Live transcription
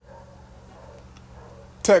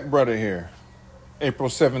Tech Brother here. April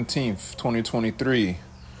 17th, 2023.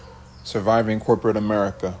 Surviving Corporate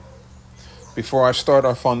America. Before I start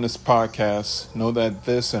off on this podcast, know that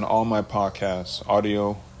this and all my podcasts,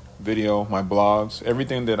 audio, video, my blogs,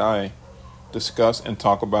 everything that I discuss and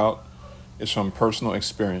talk about is from personal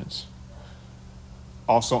experience.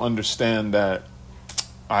 Also understand that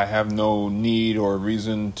I have no need or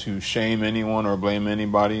reason to shame anyone or blame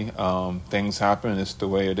anybody. Things happen. It's the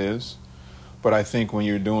way it is. But I think when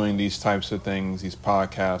you're doing these types of things, these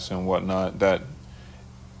podcasts and whatnot, that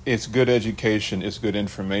it's good education, it's good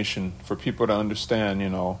information for people to understand,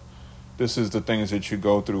 this is the things that you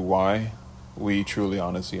go through, why. We truly,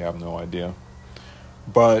 honestly have no idea.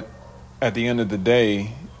 But at the end of the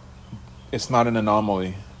day, it's not an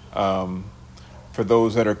anomaly. For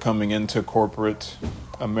those that are coming into corporate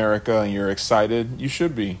America and you're excited, you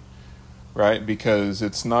should be. Right? Because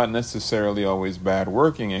it's not necessarily always bad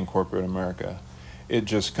working in corporate America. It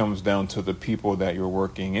just comes down to the people that you're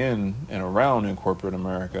working in and around in corporate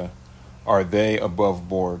America. Are they above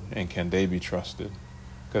board and can they be trusted?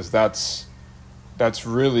 Because that's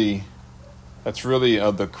really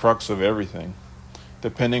the crux of everything.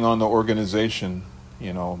 Depending on the organization,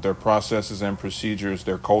 their processes and procedures,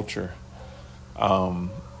 their culture,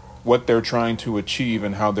 what they're trying to achieve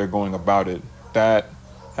and how they're going about it, that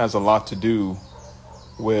has a lot to do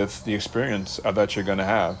with the experience that you're going to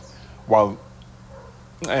have. While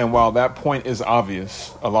that point is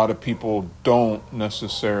obvious, a lot of people don't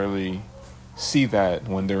necessarily see that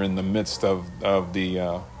when they're in the midst of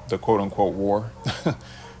the quote unquote war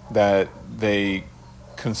that they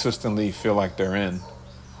consistently feel like they're in.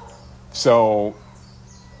 So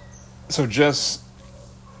just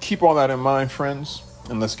keep all that in mind, friends,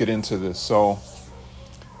 and let's get into this. So,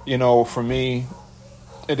 for me,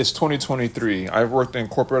 it is 2023. I've worked in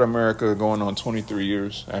corporate America going on 23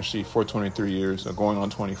 years, actually for 23 years, going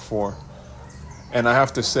on 24. And I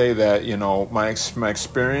have to say that, my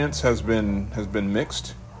experience has been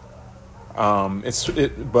mixed.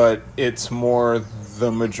 But it's more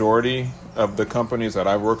the majority of the companies that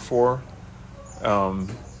I work for,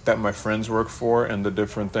 that my friends work for, and the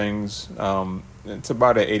different things. It's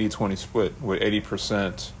about an 80-20 split, with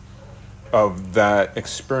 80% of that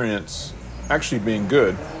experience actually being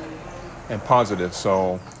good and positive.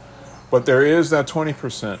 So, but there is that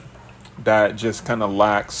 20% that just kind of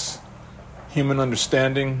lacks human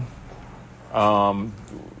understanding.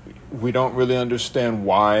 We don't really understand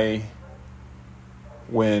why,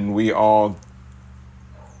 when we all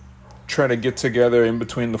try to get together in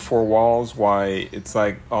between the four walls, why it's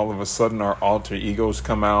like all of a sudden our alter egos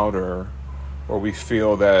come out, or we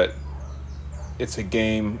feel that it's a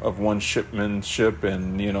game of one-shipmanship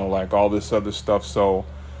and, like all this other stuff. So,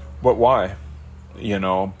 but why?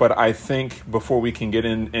 But I think before we can get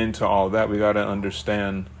into all that, we got to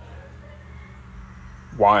understand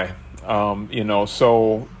why.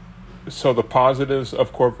 So the positives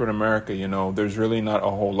of corporate America, there's really not a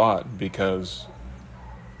whole lot, because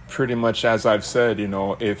pretty much, as I've said,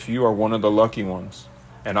 if you are one of the lucky ones,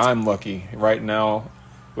 and I'm lucky right now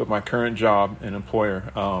with my current job and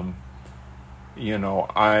employer,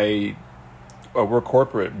 we're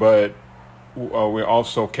corporate, but we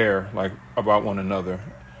also care about one another.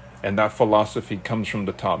 And that philosophy comes from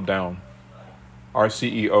the top down. Our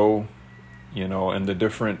CEO, and the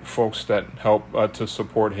different folks that help to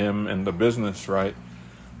support him in the business, right?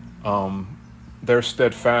 They're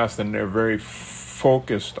steadfast and they're very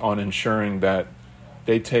focused on ensuring that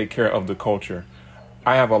they take care of the culture.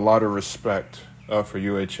 I have a lot of respect for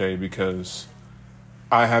UHA, because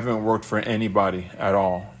I haven't worked for anybody at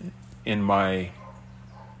all in my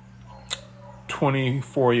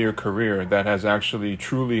 24-year career that has actually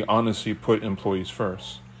truly, honestly put employees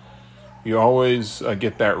first. You always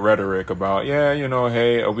get that rhetoric about,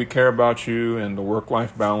 hey, we care about you and the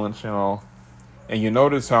work-life balance, and you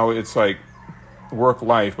notice how it's like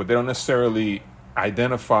work-life, but they don't necessarily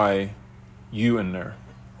identify you in there.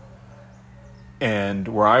 And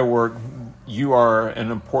where I work, you are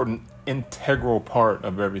an important integral part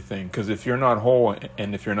of everything, because if you're not whole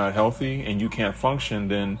and if you're not healthy and you can't function,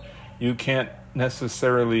 then you can't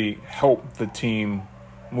necessarily help the team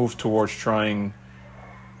move towards trying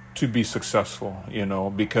to be successful,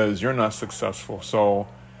 because you're not successful. So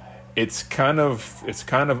it's kind of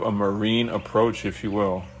a marine approach, if you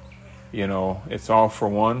will. It's all for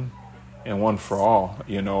one and one for all.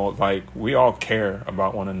 Like we all care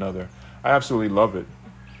about one another. I absolutely love it.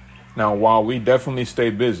 Now, while we definitely stay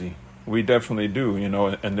busy, we definitely do,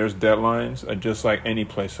 and there's deadlines, just like any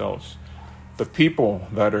place else. The people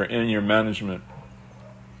that are in your management,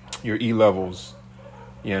 your E-levels,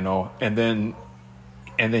 and then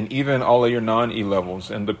And then even all of your non-E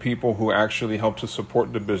levels and the people who actually help to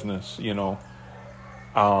support the business,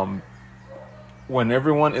 when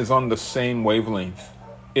everyone is on the same wavelength,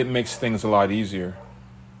 it makes things a lot easier.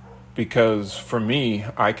 Because for me,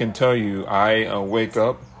 I can tell you, I wake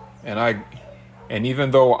up and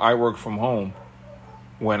even though I work from home,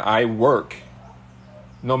 when I work,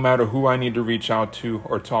 no matter who I need to reach out to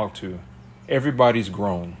or talk to, everybody's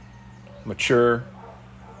grown, mature.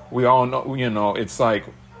 We all know, it's like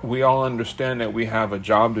we all understand that we have a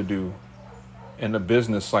job to do in the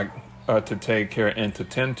business, like to take care and to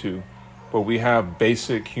tend to. But we have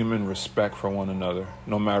basic human respect for one another,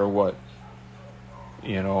 no matter what.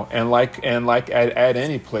 And like at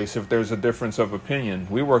any place, if there's a difference of opinion,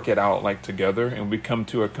 we work it out like together and we come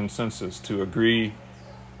to a consensus to agree.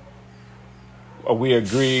 We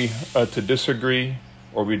agree to disagree,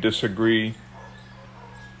 or we disagree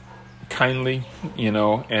kindly,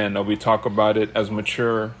 and we talk about it as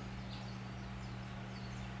mature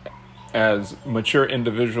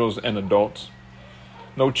individuals and adults.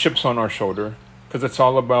 No chips on our shoulder, because it's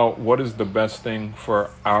all about what is the best thing for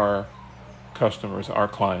our customers, our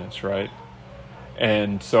clients, right?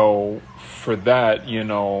 And so for that,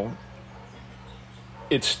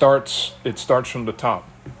 it starts from the top.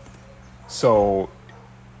 So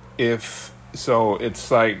it's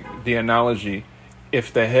like the analogy,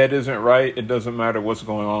 if the head isn't right, it doesn't matter what's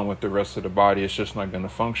going on with the rest of the body. It's just not going to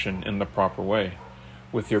function in the proper way.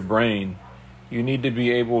 With your brain, you need to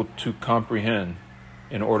be able to comprehend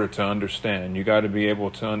in order to understand. You got to be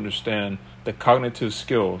able to understand the cognitive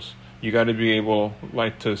skills. You got to be able,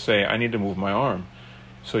 like, to say, I need to move my arm.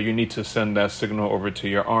 So you need to send that signal over to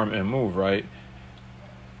your arm and move, right?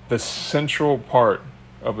 The central part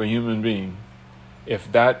of a human being,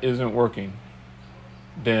 if that isn't working,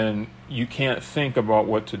 then you can't think about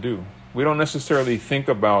what to do. We don't necessarily think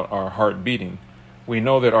about our heart beating. We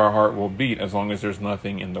know that our heart will beat as long as there's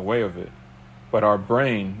nothing in the way of it. But our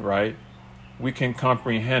brain, right, we can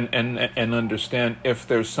comprehend and understand if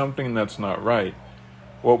there's something that's not right,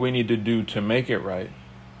 what we need to do to make it right,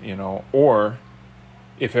 or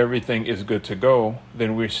if everything is good to go,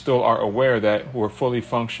 then we still are aware that we're fully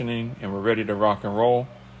functioning and we're ready to rock and roll,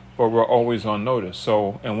 but we're always on notice.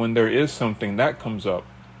 So, and when there is something that comes up,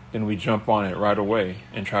 then we jump on it right away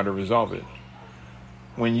and try to resolve it.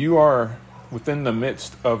 When you are within the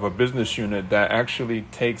midst of a business unit that actually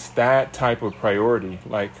takes that type of priority,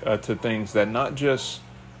 like to things that not just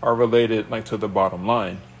are related like to the bottom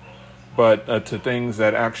line, but to things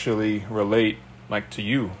that actually relate like to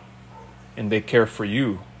you, and they care for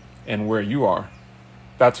you and where you are,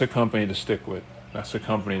 that's a company to stick with. That's a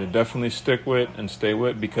company to definitely stick with and stay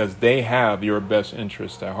with, because they have your best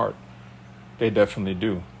interest at heart. They definitely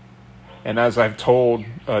do. And as I've told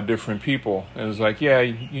different people, it's like,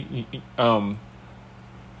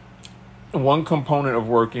 one component of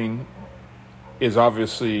working is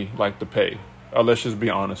obviously like the pay. Let's just be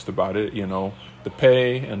honest about it, the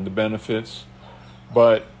pay and the benefits.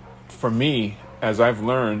 But for me, as I've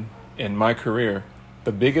learned in my career,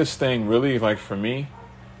 the biggest thing really, like for me,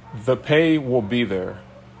 the pay will be there.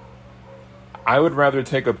 I would rather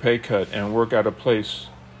take a pay cut and work at a place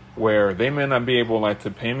where they may not be able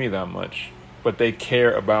to pay me that much, but they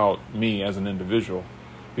care about me as an individual,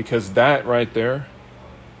 because that right there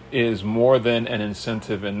is more than an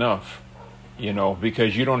incentive enough,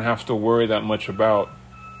 because you don't have to worry that much about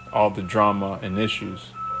all the drama and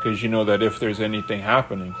issues, because you know that if there's anything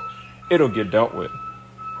happening, it'll get dealt with.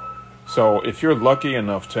 So if you're lucky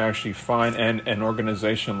enough to actually find an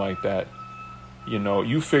organization like that,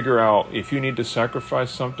 you figure out if you need to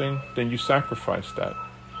sacrifice something, then you sacrifice that.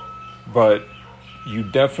 But you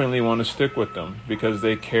definitely want to stick with them because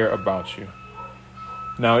they care about you.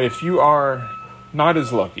 Now, if you are not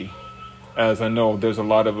as lucky, as I know there's a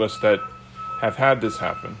lot of us that have had this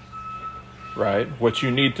happen, right? What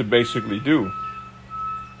you need to basically do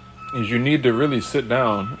is you need to really sit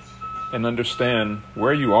down and understand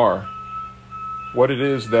where you are, what it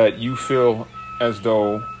is that you feel as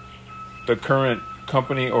though the current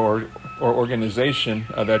company or organization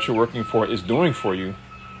that you're working for is doing for you.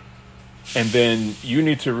 And then you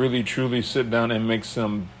need to really, truly sit down and make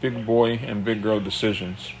some big boy and big girl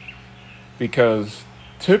decisions. Because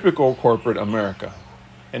typical corporate America,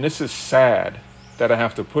 and this is sad that I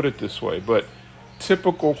have to put it this way, but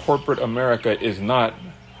typical corporate America is not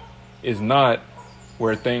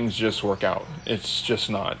where things just work out. It's just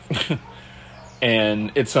not.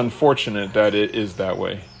 And it's unfortunate that it is that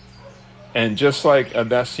way. And just like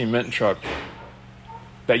that cement truck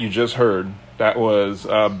that you just heard, that was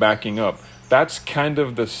backing up, that's kind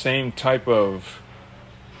of the same type of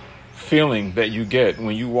feeling that you get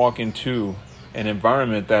when you walk into an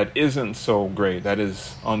environment that isn't so great, that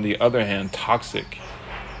is, on the other hand, toxic.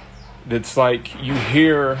 It's like you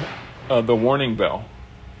hear the warning bell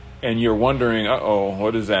and you're wondering, uh-oh,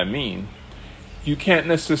 what does that mean? You can't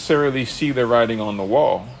necessarily see the writing on the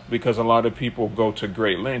wall because a lot of people go to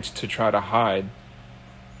great lengths to try to hide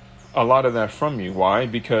a lot of that from you. Why?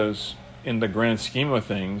 Because in the grand scheme of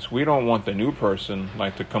things, we don't want the new person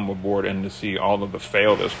like to come aboard and to see all of the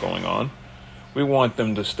fail that's going on. We want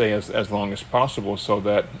them to stay as long as possible so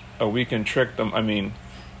that we can trick them.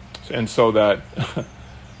 And so that,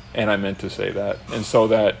 and I meant to say that, and so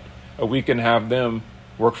that we can have them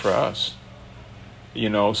work for us.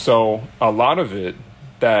 So a lot of it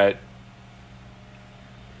that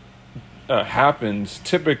happens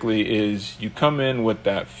typically is you come in with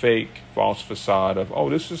that fake false facade of, oh,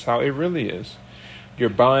 this is how it really is. You're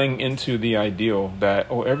buying into the ideal that,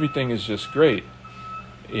 oh, everything is just great.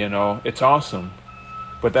 It's awesome.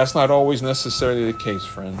 But that's not always necessarily the case,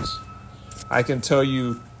 friends. I can tell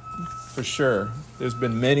you for sure, there's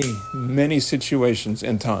been many, many situations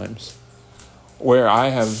and times where I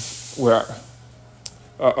have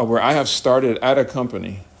started at a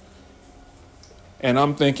company and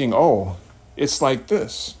I'm thinking, oh, it's like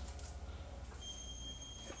this.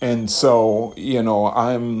 And so,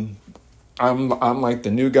 I'm like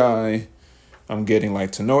the new guy. I'm getting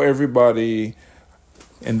to know everybody.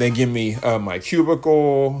 And they give me my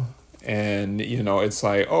cubicle. And, it's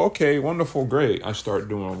like, oh, okay, wonderful, great. I start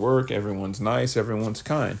doing work. Everyone's nice. Everyone's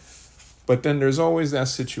kind. But then there's always that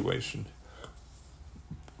situation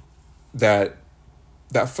that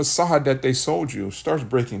facade that they sold you starts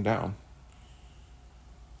breaking down.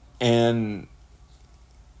 And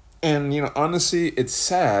honestly, it's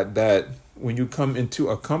sad that when you come into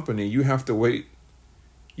a company, you have to wait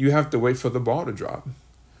for the ball to drop.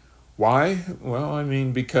 Why? Well,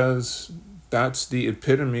 because that's the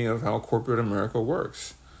epitome of how corporate America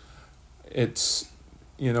works. It's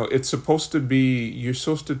supposed to be, you're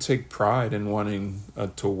supposed to take pride in wanting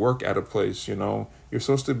to work at a place, You're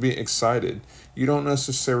supposed to be excited. You don't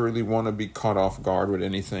necessarily want to be caught off guard with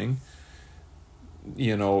anything,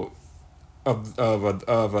 of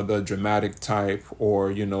the dramatic type,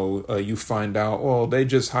 or you find out, well, they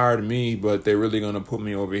just hired me, but they're really going to put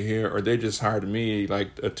me over here, or they just hired me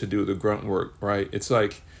to do the grunt work, right? It's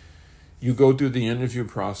like you go through the interview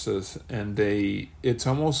process and it's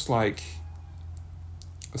almost like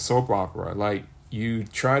a soap opera. Like you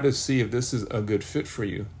try to see if this is a good fit for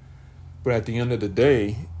you, but at the end of the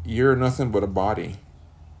day, you're nothing but a body,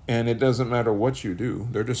 and it doesn't matter what you do.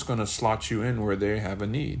 They're just going to slot you in where they have a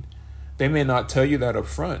need. They may not tell you that up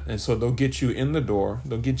front, and so they'll get you in the door,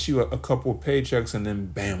 they'll get you a couple of paychecks, and then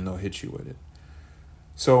bam, they'll hit you with it.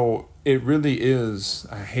 So it really is,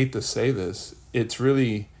 I hate to say this, it's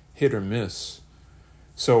really hit or miss.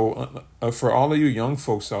 So for all of you young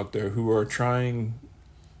folks out there who are trying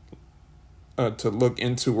to look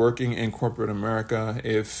into working in corporate America,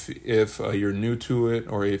 if you're new to it,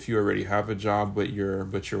 or if you already have a job but you're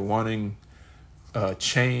wanting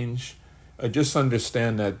change, just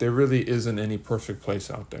understand that there really isn't any perfect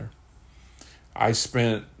place out there. I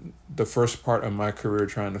spent the first part of my career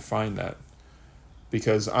trying to find that,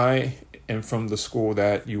 because I am from the school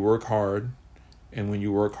that you work hard, and when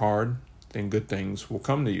you work hard, then good things will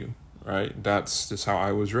come to you, right? That's just how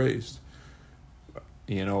I was raised.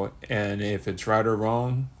 And if it's right or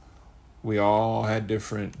wrong, we all had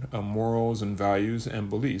different morals and values and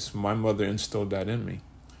beliefs. My mother instilled that in me.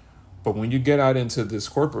 But when you get out into this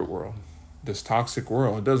corporate world, this toxic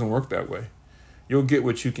world, it doesn't work that way. You'll get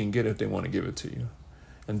what you can get if they want to give it to you.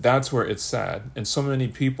 And that's where it's sad. And so many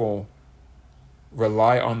people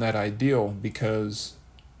rely on that ideal because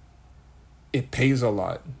it pays a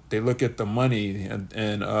lot. They look at the money and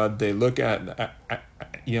they look at,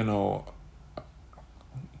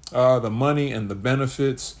 the money and the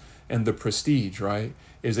benefits and the prestige, right?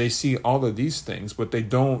 Is they see all of these things, but they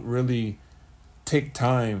don't really take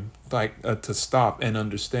time to stop and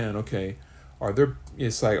understand, okay, are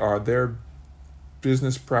their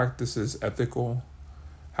business practices ethical?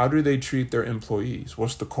 How do they treat their employees?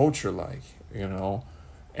 What's the culture like?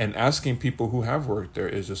 And asking people who have worked there,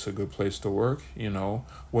 is this a good place to work?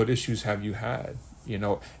 What issues have you had?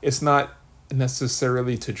 It's not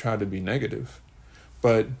necessarily to try to be negative,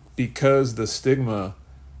 but because the stigma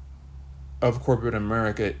of corporate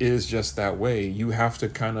America is just that way, you have to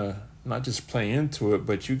kind of not just play into it,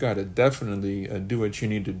 but you got to definitely do what you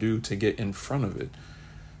need to do to get in front of it.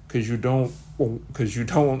 Because you don't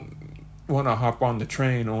want to hop on the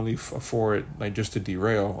train only for it, just to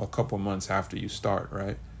derail a couple months after you start,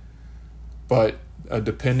 right? But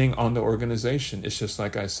depending on the organization, it's just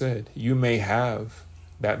like I said, you may have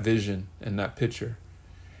that vision and that picture,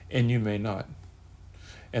 and you may not.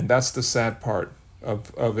 And that's the sad part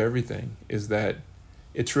of everything, is that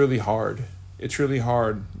it's really hard. It's really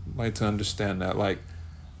hard, like, to understand that. Like,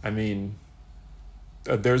 I mean,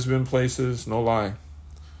 there's been places, no lie,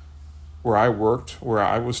 where I worked, where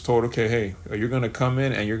I was told, okay, hey, you're going to come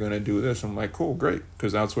in and you're going to do this. I'm like, cool, great,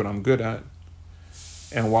 because that's what I'm good at.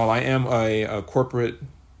 And while I am a corporate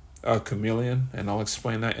chameleon, and I'll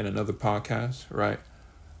explain that in another podcast, right?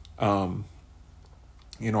 I'm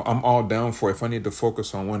all down for, if I need to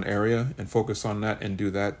focus on one area and focus on that and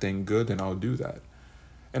do that thing good, then I'll do that.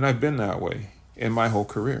 And I've been that way in my whole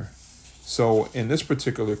career. So in this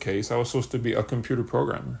particular case, I was supposed to be a computer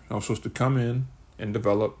programmer. I was supposed to come in and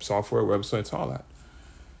develop software, websites, all that.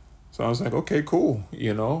 So I was like, okay, cool,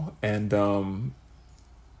 and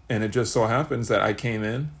it just so happens that I came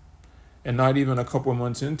in, and not even a couple of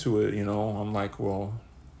months into it, I'm like, well,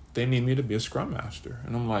 they need me to be a Scrum Master.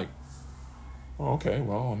 And I'm like, well, okay,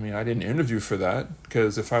 well, I mean, I didn't interview for that,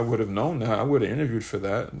 because if I would have known that, I would have interviewed for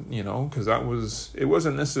that, because it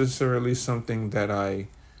wasn't necessarily something that I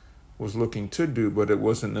was looking to do, but it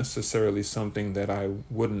wasn't necessarily something that I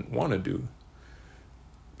wouldn't want to do.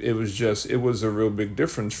 It was a real big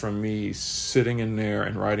difference from me sitting in there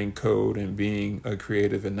and writing code and being a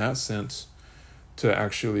creative in that sense, to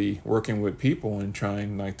actually working with people and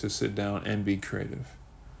trying, like, to sit down and be creative.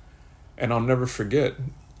 And I'll never forget,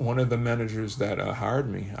 one of the managers that hired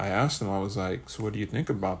me, I asked him, I was like, so what do you think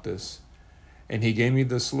about this? And he gave me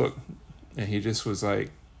this look, and he just was like,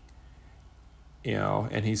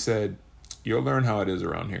 and he said, you'll learn how it is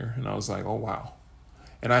around here. And I was like, oh, wow.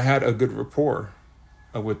 And I had a good rapport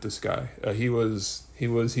with this guy. He was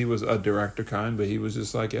a director kind, but he was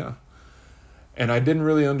just like, yeah. And I didn't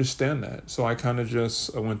really understand that. So I kind of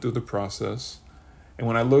just went through the process. And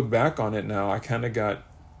when I look back on it now, I kind of got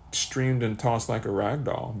streamed and tossed like a rag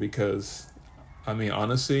doll, because, I mean,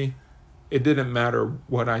 honestly, it didn't matter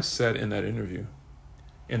what I said in that interview.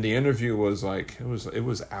 And the interview was like, it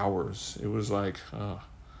was hours. It was like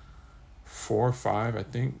 4 or 5, I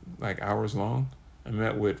think, like, hours long. I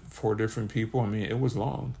met with 4 different people. I mean, it was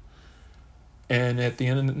long. And at the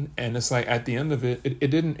end, and it's like, at the end of it, it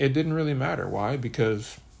didn't really matter. Why?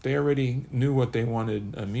 Because they already knew what they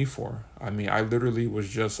wanted me for. I mean, I literally was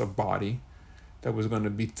just a body that was going to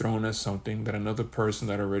be thrown at something that another person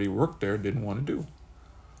that already worked there didn't want to do.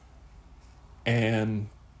 And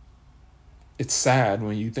it's sad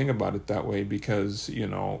when you think about it that way, because,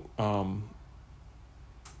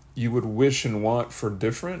 you would wish and want for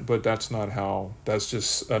different, but that's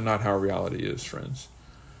just not how reality is, friends.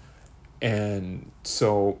 And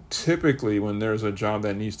so typically when there's a job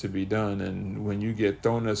that needs to be done, and when you get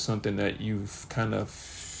thrown at something that you kind of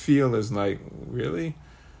feel is like, really?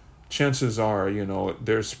 Chances are,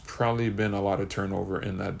 there's probably been a lot of turnover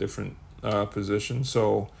in that different position.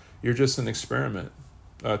 So you're just an experiment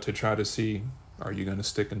to try to see, are you going to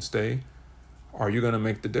stick and stay? Are you going to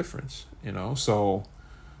make the difference? So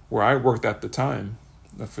where I worked at the time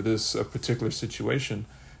for this particular situation,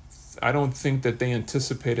 I don't think that they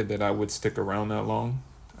anticipated that I would stick around that long.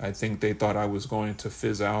 I think they thought I was going to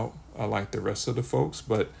fizz out like the rest of the folks.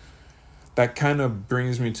 But that kind of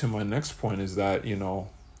brings me to my next point, is that,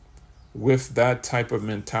 with that type of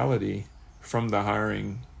mentality from the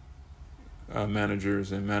hiring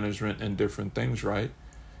managers and management and different things, right,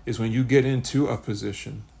 is when you get into a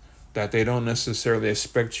position that they don't necessarily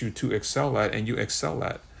expect you to excel at, and you excel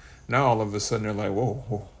at, now all of a sudden they're like,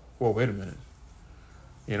 whoa, wait a minute.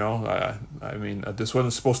 I mean, this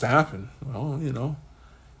wasn't supposed to happen. Well,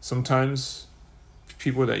 sometimes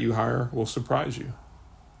people that you hire will surprise you.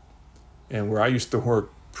 And where I used to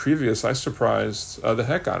work previous, I surprised the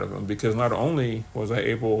heck out of them, because not only was I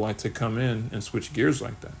able to come in and switch gears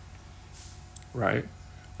like that, right?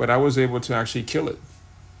 But I was able to actually kill it,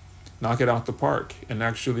 knock it out the park, and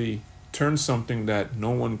actually turn something that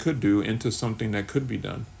no one could do into something that could be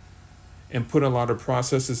done, and put a lot of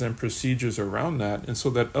processes and procedures around that, and so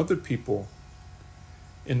that other people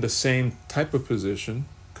in the same type of position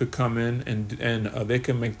could come in and they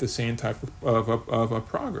can make the same type of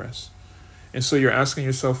progress. And so you're asking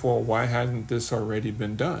yourself, well, why hasn't this already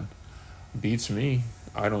been done? Beats me.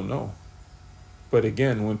 I don't know. But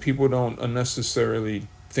again, when people don't necessarily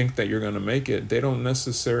think that you're going to make it, they don't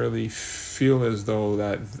necessarily feel as though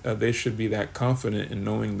that they should be that confident in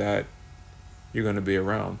knowing that you're going to be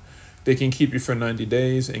around. They can keep you for 90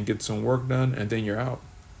 days and get some work done, and then you're out.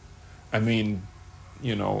 I mean,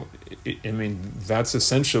 that's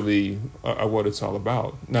essentially what it's all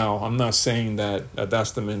about. Now, I'm not saying that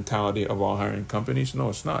that's the mentality of all hiring companies. No,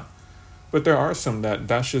 it's not. But there are some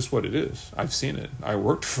that's just what it is. I've seen it. I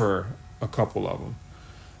worked for a couple of them.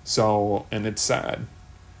 So, and it's sad.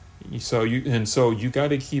 So you got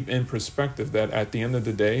to keep in perspective that at the end of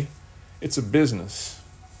the day, it's a business,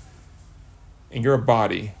 and you're a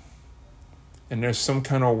body, and there's some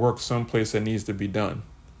kind of work someplace that needs to be done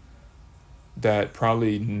that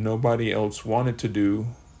probably nobody else wanted to do,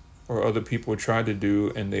 or other people tried to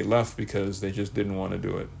do and they left because they just didn't want to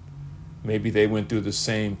do it. Maybe they went through the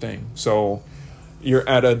same thing. So you're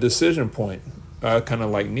at a decision point, kind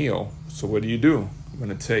of like Neo. So what do? You're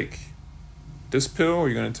going to take this pill, or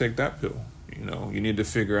you're going to take that pill? You need to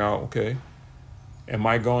figure out, okay, am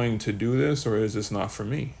I going to do this, or is this not for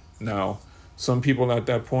me? Now, some people at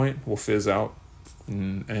that point will fizz out,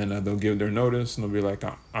 and they'll give their notice and they'll be like,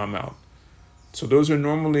 I'm out. So those are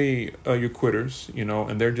normally your quitters,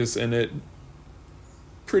 and they're just in it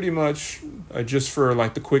pretty much just for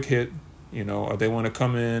like the quick hit, or they want to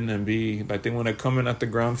come in and be like, they want to come in at the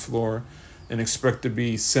ground floor and expect to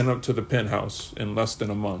be sent up to the penthouse in less than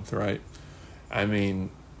a month, right? I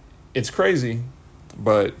mean, it's crazy,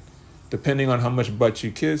 but depending on how much butt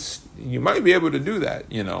you kiss, you might be able to do that,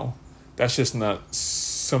 That's just not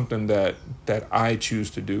something that I choose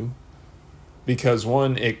to do, because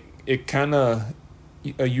one, it kind of,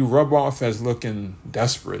 you rub off as looking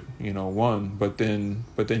desperate, but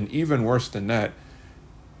then even worse than that,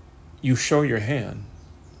 you show your hand.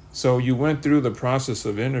 So you went through the process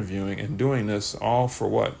of interviewing and doing this all for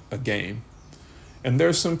what? A game. And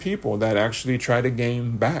there's some people that actually try to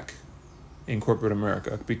game back in corporate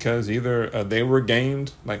America, because either they were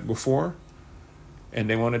gamed like before and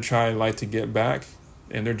they want to try like to get back,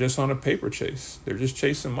 and they're just on a paper chase. They're just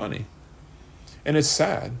chasing money. And it's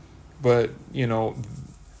sad, but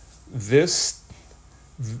this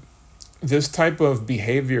type of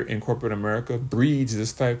behavior in corporate America breeds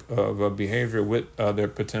this type of behavior with their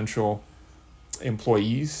potential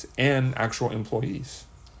employees and actual employees.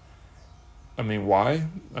 I mean, why?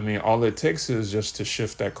 I mean, all it takes is just to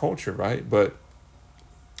shift that culture, right? But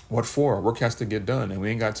what for? Work has to get done, and we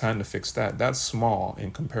ain't got time to fix that. That's small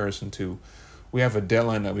in comparison to, we have a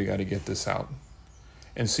deadline that we got to get this out.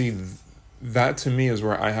 And see, that to me is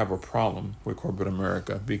where I have a problem with corporate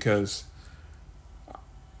America, because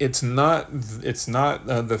it's not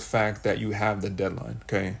the fact that you have the deadline.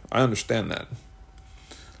 Okay, I understand that,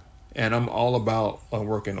 and I'm all about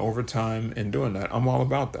working overtime and doing that. I'm all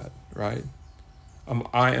about that, right?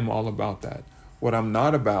 I am all about that. What I'm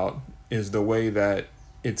not about is the way that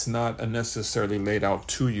it's not necessarily laid out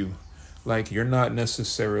to you. Like, you're not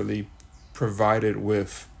necessarily provided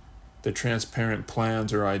with the transparent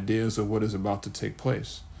plans or ideas of what is about to take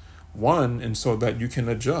place. One, and so that you can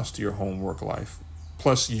adjust your home work life,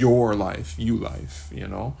 plus your life,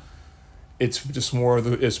 It's just more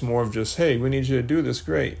of just, hey, we need you to do this,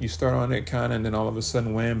 great. You start on it kind of, and then all of a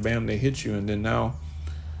sudden, wham, bam, they hit you. And then now,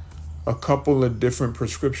 a couple of different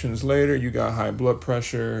prescriptions later, you got high blood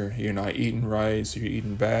pressure, you're not eating right, so you're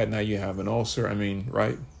eating bad, now you have an ulcer,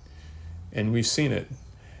 right? And we've seen it.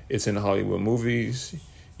 It's in Hollywood movies.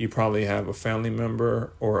 You probably have a family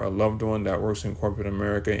member or a loved one that works in corporate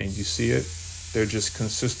America, and you see it. They're just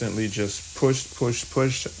consistently just pushed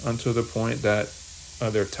until the point that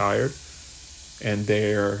they're tired, and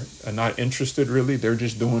they're not interested really. They're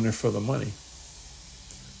just doing it for the money.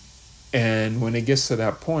 And when it gets to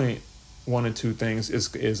that point, one of two things is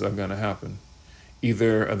going to happen.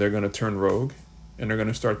 Either they're going to turn rogue and they're going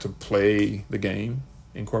to start to play the game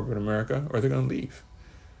in corporate America, or they're going to leave.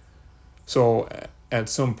 So at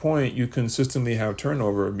some point, you consistently have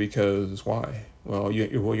turnover, because why? Well,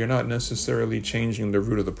 you're not necessarily changing the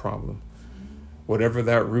root of the problem. Whatever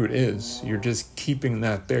that root is, you're just keeping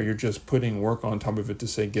that there. You're just putting work on top of it to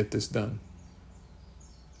say, get this done.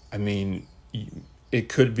 I mean, it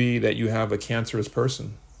could be that you have a cancerous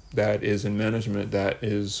person that is in management that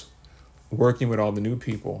is working with all the new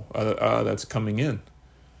people that's coming in.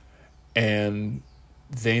 And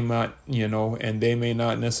they might, and they may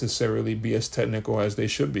not necessarily be as technical as they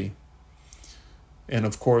should be. And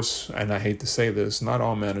of course, and I hate to say this, not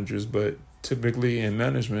all managers, but typically in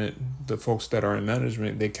management, the folks that are in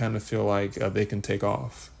management, they kind of feel like they can take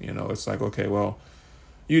off. It's like, okay, well,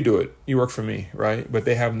 you do it. You work for me, right? But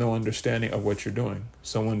they have no understanding of what you're doing.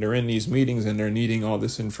 So when they're in these meetings and they're needing all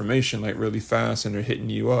this information like really fast and they're hitting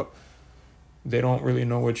you up, they don't really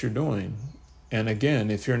know what you're doing. And again,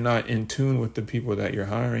 if you're not in tune with the people that you're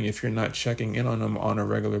hiring, if you're not checking in on them on a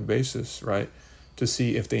regular basis, right, to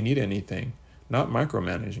see if they need anything, not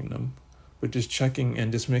micromanaging them, but just checking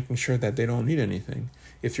and just making sure that they don't need anything.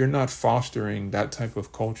 If you're not fostering that type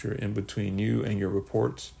of culture in between you and your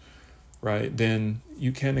reports, right, then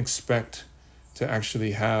you can't expect to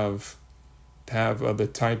actually have the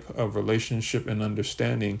type of relationship and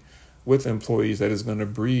understanding with employees that is going to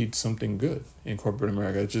breed something good in corporate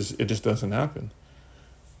America. It just doesn't happen.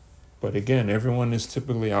 But again, everyone is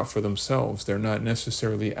typically out for themselves. They're not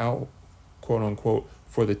necessarily out, quote unquote,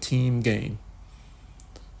 for the team game.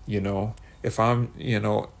 If I'm,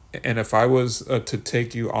 and if I was to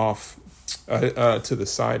take you off to the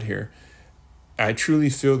side here, I truly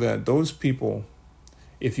feel that those people,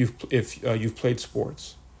 if you've played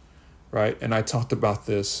sports, right? And I talked about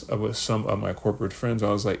this with some of my corporate friends. I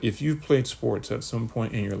was like, if you've played sports at some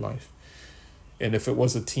point in your life, and if it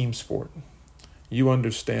was a team sport, you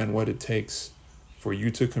understand what it takes for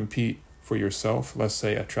you to compete for yourself, let's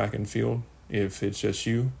say at track and field, if it's just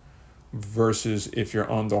you, versus if you're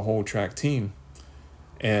on the whole track team.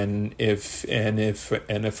 And if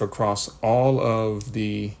across all of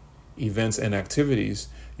the events and activities,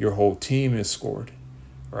 your whole team is scored,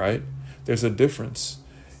 right? There's a difference.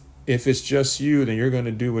 If it's just you, then you're going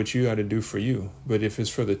to do what you got to do for you. But if it's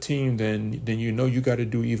for the team, then you got to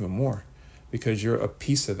do even more because you're a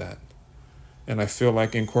piece of that. And I feel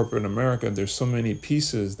like in corporate America, there's so many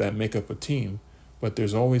pieces that make up a team, but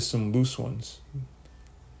there's always some loose ones.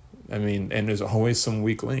 And there's always some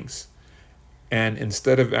weak links. And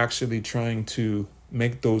instead of actually trying to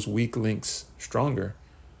make those weak links stronger,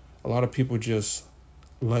 a lot of people just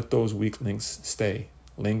let those weak links stay,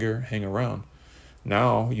 linger, hang around.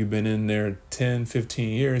 Now you've been in there 10, 15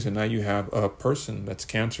 years, and now you have a person that's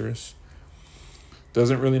cancerous,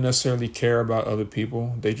 doesn't really necessarily care about other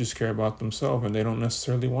people. They just care about themselves, and they don't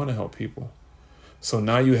necessarily want to help people. So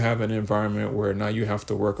now you have an environment where now you have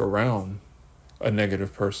to work around a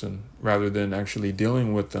negative person rather than actually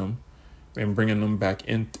dealing with them and bringing them back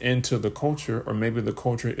into the culture, or maybe the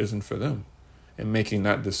culture isn't for them, and making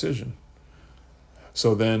that decision.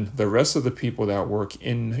 So then the rest of the people that work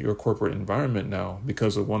in your corporate environment now,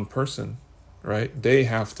 because of one person, right, they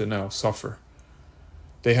have to now suffer.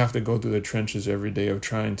 They have to go through the trenches every day of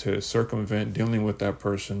trying to circumvent dealing with that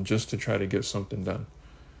person just to try to get something done,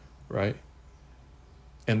 right?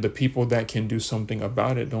 And the people that can do something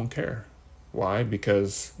about it don't care. Why?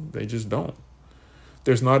 Because they just don't.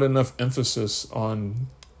 There's not enough emphasis on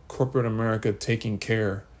corporate America taking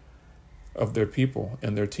care of their people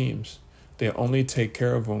and their teams. They only take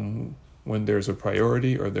care of them when there's a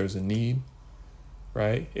priority or there's a need,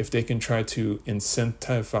 right? If they can try to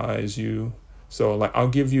incentivize you. So like, I'll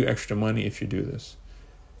give you extra money if you do this.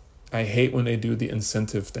 I hate when they do the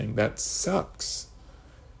incentive thing. That sucks.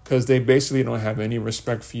 Because they basically don't have any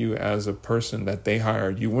respect for you as a person that they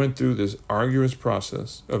hired. You went through this arduous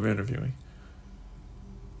process of interviewing.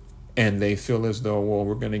 And they feel as though, well,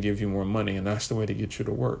 we're going to give you more money, and that's the way to get you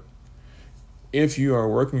to work. If you are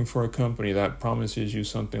working for a company that promises you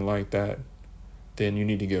something like that, then you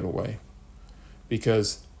need to get away.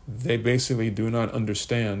 Because they basically do not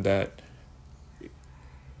understand that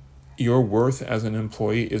your worth as an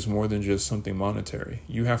employee is more than just something monetary.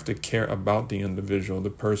 You have to care about the individual, the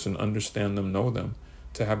person, understand them, know them,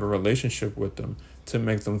 to have a relationship with them, to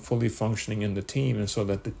make them fully functioning in the team, and so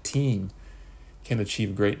that the team can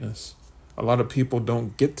achieve greatness. A lot of people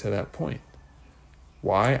don't get to that point.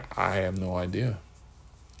 Why? I have no idea.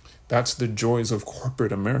 That's the joys of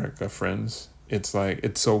corporate America, friends. It's like,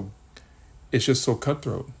 it's just so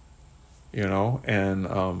cutthroat,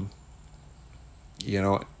 and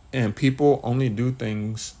and people only do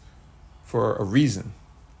things for a reason.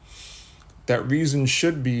 That reason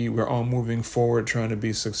should be we're all moving forward, trying to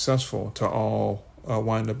be successful, to all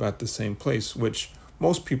wind up at the same place, which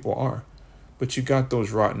most people are. But you got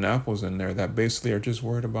those rotten apples in there that basically are just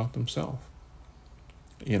worried about themselves,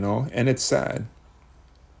 and it's sad.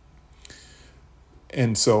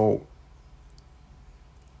 And so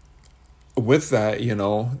with that,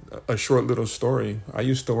 a short little story. I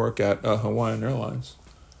used to work at Hawaiian Airlines,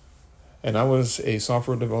 and I was a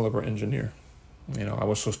software developer engineer. I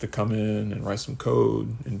was supposed to come in and write some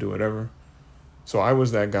code and do whatever. So I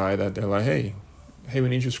was that guy that they're like, hey, we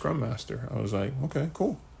need your Scrum Master. I was like, okay,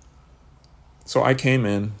 cool. So I came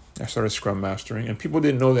in, I started Scrum Mastering, and people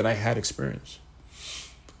didn't know that I had experience.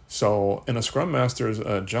 So, and a Scrum Master's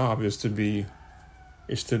job is to be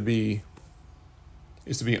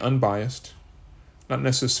unbiased, not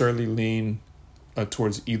necessarily lean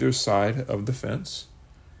towards either side of the fence,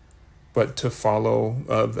 but to follow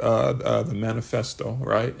the manifesto,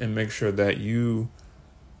 right? And make sure that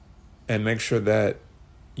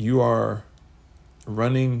you are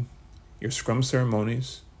running your Scrum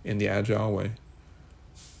ceremonies in the agile way,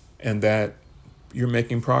 and that you're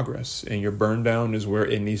making progress, and your burn down is where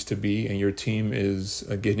it needs to be, and your team is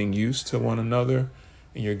getting used to one another,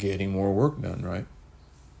 and you're getting more work done, right?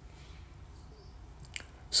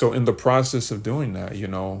 So in the process of doing that, you're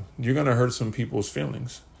going to hurt some people's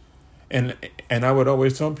feelings. And I would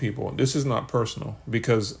always tell people, this is not personal,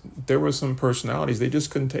 because there were some personalities, they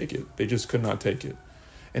just couldn't take it. They just could not take it.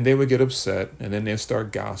 And they would get upset, and then they'd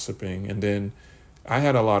start gossiping. And then I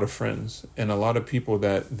had a lot of friends, and a lot of people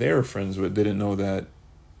that they were friends with didn't know that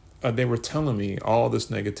they were telling me all this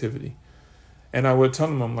negativity. And I would tell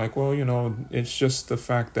them, I'm like, well, it's just the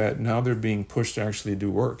fact that now they're being pushed to actually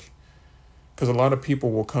do work. Because a lot of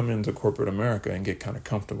people will come into corporate America and get kind of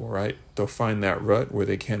comfortable, right? They'll find that rut where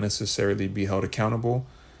they can't necessarily be held accountable,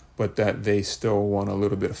 but that they still want a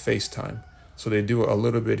little bit of face time. So they do a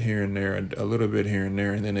little bit here and there, a little bit here and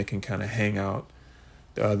there, and then they can kind of hang out.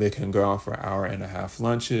 They can go out for 1.5 hour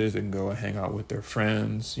lunches. They can go and hang out with their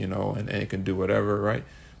friends, and they can do whatever, right?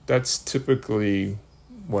 That's typically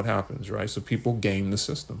what happens, right? So people game the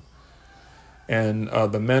system. And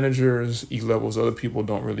the managers, E-levels, other people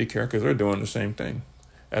don't really care because they're doing the same thing.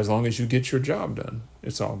 As long as you get your job done,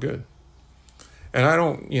 it's all good. And I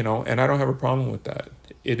don't have a problem with that.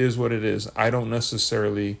 It is what it is. I don't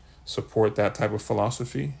necessarily support that type of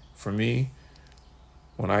philosophy. For me,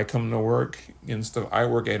 when I come to work and stuff, I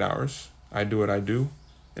work 8 hours. I do what I do,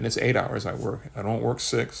 and it's 8 hours I work. I don't work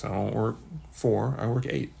 6. I don't work 4. I work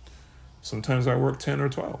 8. Sometimes I work 10 or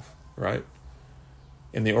 12, right?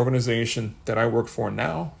 In the organization that I work for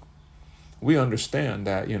now, we understand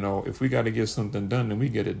that, if we got to get something done, then we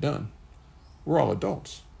get it done. We're all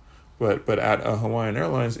adults. But at Hawaiian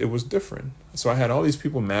Airlines, it was different. So I had all these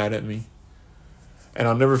people mad at me. And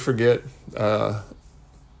I'll never forget the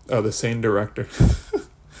same director.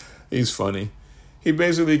 He's funny. He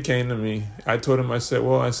basically came to me. I told him, I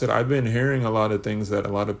said, I've been hearing a lot of things that a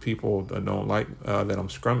lot of people don't like, that I'm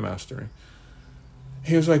scrum mastering.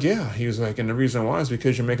 He was like, yeah. He was like, and the reason why is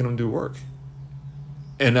because you're making them do work.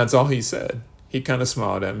 And that's all he said. He kind of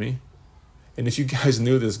smiled at me. And if you guys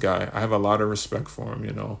knew this guy, I have a lot of respect for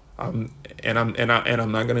him, I'm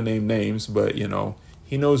not going to name names, but,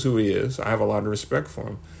 he knows who he is. I have a lot of respect for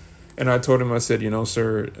him. And I told him, I said,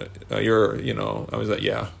 sir, I was like,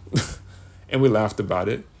 yeah. And we laughed about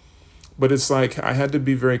it. But it's like I had to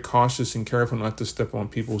be very cautious and careful not to step on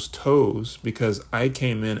people's toes, because I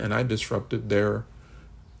came in and I disrupted their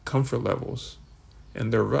comfort levels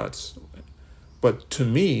and their ruts. But to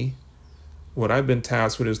me, what I've been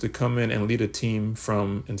tasked with is to come in and lead a team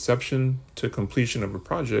from inception to completion of a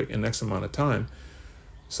project in X amount of time.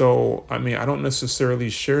 So, I don't necessarily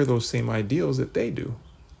share those same ideals that they do.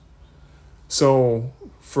 So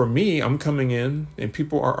for me, I'm coming in and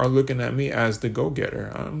people are looking at me as the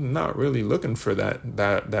go-getter. I'm not really looking for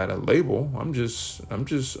that label. I'm just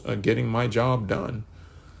getting my job done.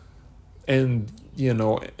 And,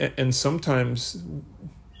 and sometimes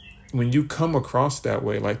when you come across that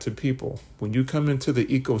way, like to people, when you come into the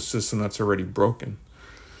ecosystem that's already broken,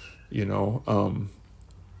 they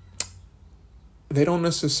don't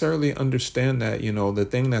necessarily understand that, the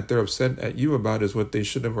thing that they're upset at you about is what they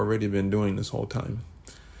should have already been doing this whole time.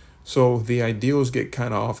 So the ideals get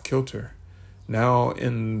kind of off kilter. Now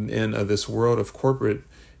in this world of corporate,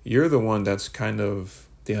 you're the one that's kind of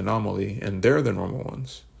the anomaly and they're the normal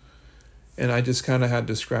ones. And I just kind of had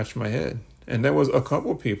to scratch my head. And there was a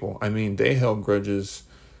couple people, they held grudges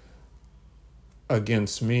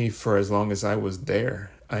against me for as long as I was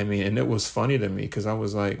there. And it was funny to me because I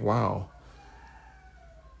was like, wow,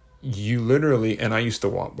 you literally, and I used to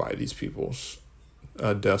walk by these people's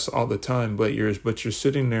desks all the time, but you're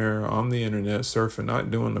sitting there on the internet surfing, not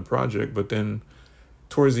doing the project. But then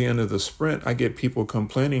towards the end of the sprint, I get people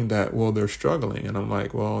complaining that, well, they're struggling. And I'm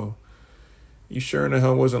like, well, you sure in the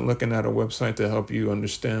hell wasn't looking at a website to help you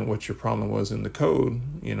understand what your problem was in the code.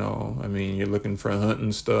 You're looking for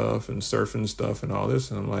hunting stuff and surfing stuff and all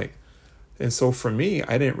this. And I'm like, and so for me,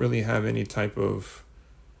 I didn't really have any type of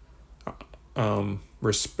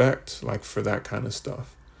respect like for that kind of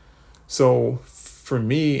stuff. So for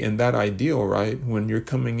me, in that ideal, right, when you're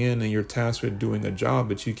coming in and you're tasked with doing a job,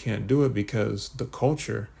 but you can't do it because the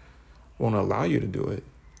culture won't allow you to do it.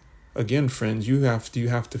 Again, friends, you have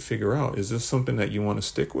to figure out, is this something that you want to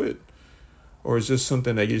stick with? Or is this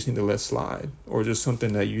something that you just need to let slide? Or is this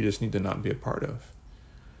something that you just need to not be a part of?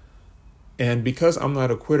 And because I'm not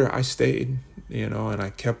a quitter, I stayed, and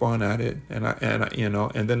I kept on at it. And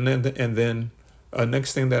then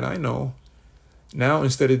next thing that I know, now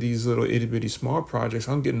instead of these little itty bitty small projects,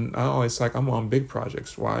 I'm on big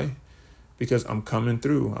projects. Why? Because I'm coming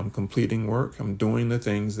through, I'm completing work, I'm doing the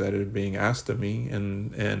things that are being asked of me,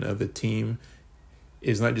 and the team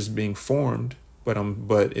is not just being formed, but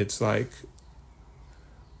it's like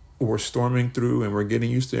we're storming through and we're getting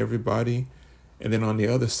used to everybody. And then on the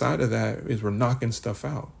other side of that is we're knocking stuff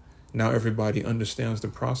out. Now everybody understands the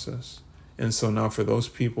process. And so now for those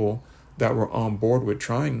people that were on board with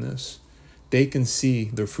trying this, they can see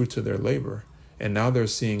the fruits of their labor. And now they're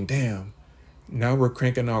seeing, damn, now we're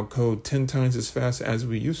cranking out code 10 times as fast as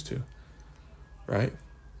we used to, right?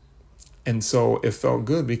 And so it felt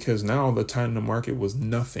good because now the time to market was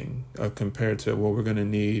nothing compared to, well, we're going to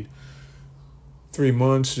need 3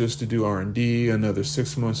 months just to do R&D, another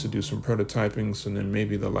 6 months to do some prototyping, and then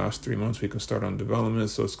maybe the last 3 months we can start on development.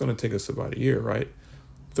 So it's going to take us about a year, right?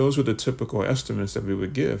 Those were the typical estimates that we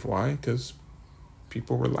would give. Why? Because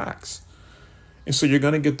people relax. And so you're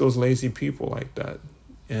going to get those lazy people like that.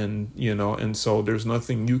 And, and so there's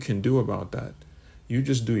nothing you can do about that. You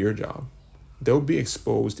just do your job. They'll be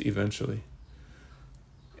exposed eventually.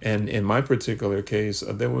 And in my particular case,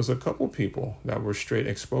 there was a couple people that were straight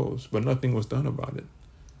exposed, but nothing was done about it.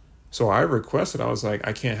 So I requested, I was like,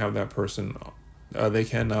 I can't have that person. They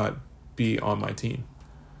cannot be on my team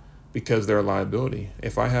because they're a liability.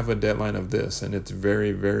 If I have a deadline of this and it's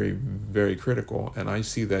very, very, very critical, and I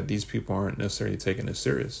see that these people aren't necessarily taking it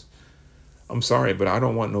serious, I'm sorry, but I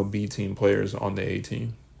don't want no B team players on the A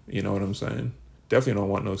team. You know what I'm saying? Definitely don't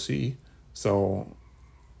want no C. So,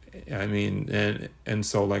 I mean, and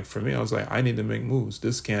so like for me, I was like, I need to make moves.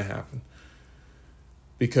 This can't happen.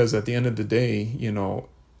 Because at the end of the day,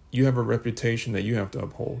 you have a reputation that you have to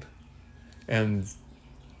uphold. And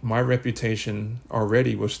my reputation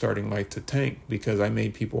already was starting like to tank because I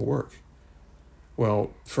made people work.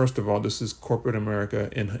 Well, first of all, this is corporate America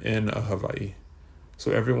in Hawaii.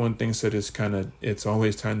 So everyone thinks that it's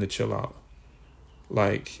always time to chill out.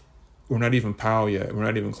 Like, we're not even POW yet. We're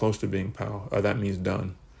not even close to being POW. That means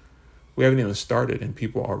done. We haven't even started and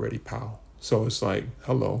people already POW. So it's like,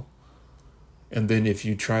 hello. And then if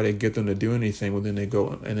you try to get them to do anything, well, then they go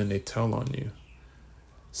and then they tell on you.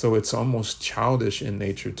 So it's almost childish in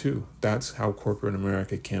nature too. That's how corporate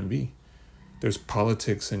America can be. There's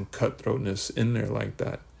politics and cutthroatness in there like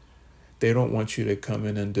that. They don't want you to come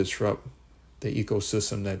in and disrupt the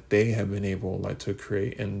ecosystem that they have been able to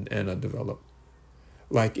create and develop.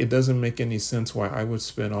 Like, it doesn't make any sense why I would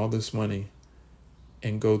spend all this money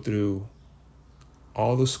and go through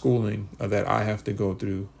all the schooling that I have to go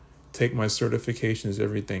through, take my certifications,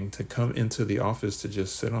 everything, to come into the office to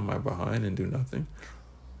just sit on my behind and do nothing.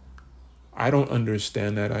 I don't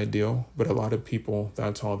understand that ideal, but a lot of people,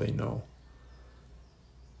 that's all they know.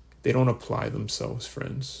 They don't apply themselves,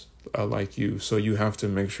 friends, like you. So you have to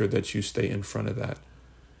make sure that you stay in front of that.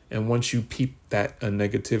 And once you peep that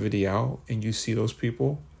negativity out and you see those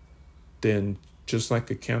people, then just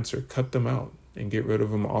like a cancer, cut them out and get rid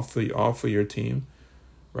of them off of your team,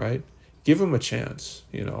 right? Give them a chance,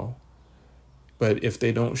 But if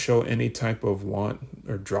they don't show any type of want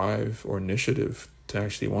or drive or initiative to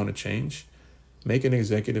actually want to change, make an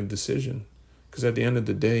executive decision. Because at the end of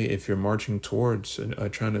the day, if you're marching towards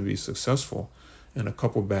trying to be successful and a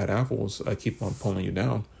couple bad apples keep on pulling you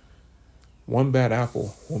down, one bad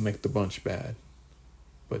apple will make the bunch bad.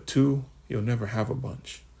 But two, you'll never have a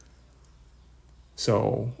bunch.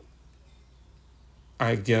 So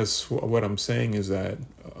I guess what I'm saying is that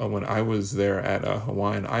when I was there at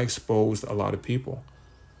Hawaiian, I exposed a lot of people.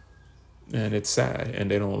 And it's sad, and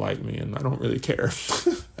they don't like me, and I don't really care.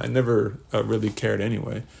 I never really cared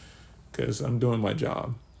anyway, because I'm doing my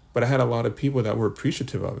job. But I had a lot of people that were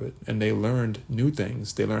appreciative of it, and they learned new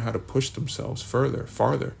things. They learned how to push themselves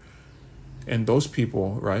farther. And those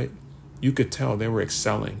people, right, you could tell they were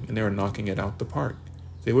excelling, and they were knocking it out the park.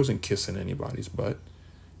 They wasn't kissing anybody's butt.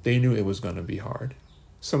 They knew it was going to be hard.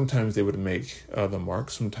 Sometimes they would make the mark,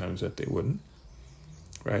 sometimes that they wouldn't,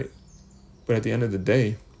 right? But at the end of the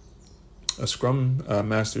day, a Scrum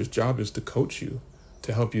Master's job is to coach you,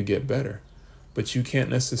 to help you get better. But you can't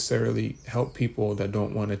necessarily help people that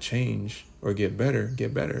don't want to change or get better.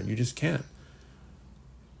 You just can't.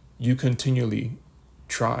 You continually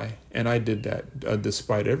try. And I did that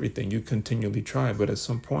despite everything. You continually try. But at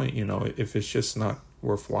some point, if it's just not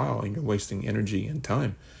worthwhile and you're wasting energy and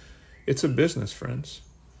time, it's a business, friends.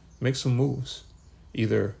 Make some moves.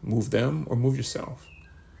 Either move them or move yourself.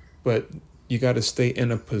 But you got to stay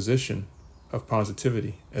in a position of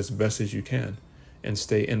positivity as best as you can and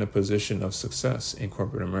stay in a position of success in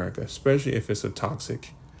corporate America, especially if it's a toxic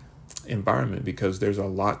environment, because there's a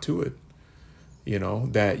lot to it,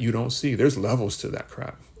 that you don't see. There's levels to that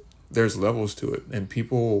crap. There's levels to it. And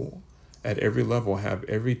people at every level have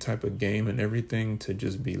every type of game and everything to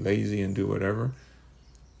just be lazy and do whatever.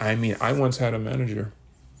 I mean, I once had a manager,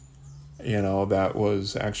 that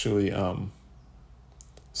was actually,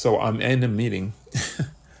 so I'm in a meeting.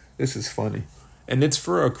 This is funny. And it's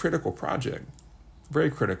for a critical project.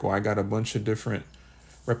 Very critical. I got a bunch of different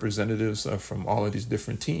representatives from all of these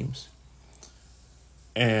different teams.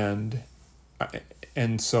 And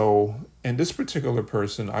And this particular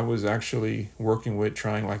person, I was actually working with,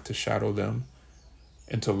 trying like to shadow them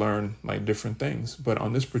and to learn like different things. But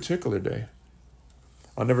on this particular day,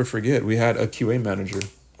 I'll never forget, we had a QA manager.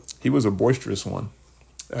 He was a boisterous one.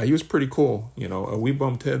 He was pretty cool. We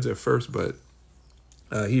bumped heads at first, but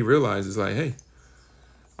he realized, it's like, hey,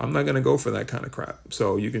 I'm not going to go for that kind of crap.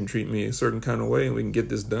 So you can treat me a certain kind of way and we can get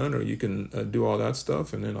this done, or you can do all that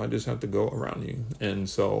stuff. And then I just have to go around you. And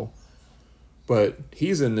so, but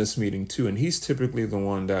he's in this meeting too. And he's typically the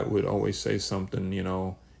one that would always say something,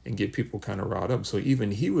 and get people kind of riled up. So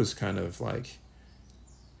even he was kind of like,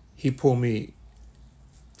 he pulled me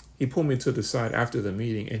to the side after the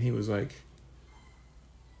meeting and he was like,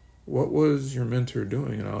 what was your mentor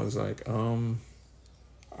doing? And I was like,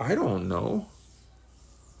 I don't know.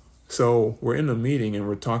 So we're in a meeting and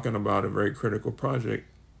we're talking about a very critical project.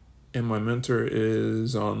 And my mentor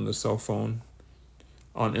is on the cell phone,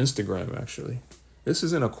 on Instagram, actually. This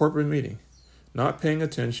is in a corporate meeting, not paying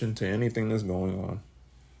attention to anything that's going on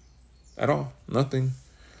at all. Nothing.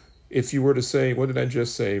 If you were to say, what did I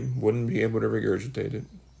just say? Wouldn't be able to regurgitate it.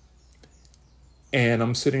 And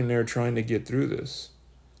I'm sitting there trying to get through this.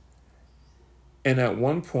 And at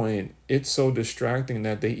one point, it's so distracting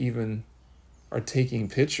that they even are taking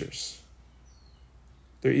pictures.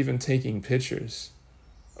 They're even taking pictures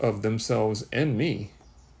of themselves and me,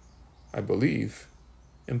 I believe,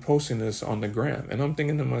 and posting this on the gram. And I'm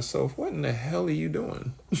thinking to myself, what in the hell are you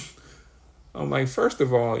doing? I'm like, first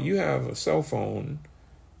of all, you have a cell phone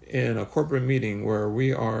in a corporate meeting where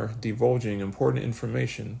we are divulging important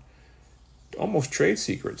information, almost trade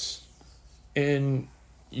secrets, and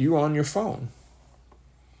you on your phone.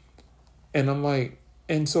 And I'm like,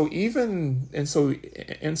 this other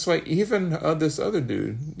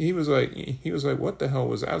dude, he was like, what the hell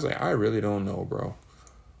was that? I was like, I really don't know, bro.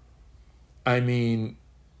 I mean,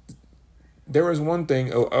 there was one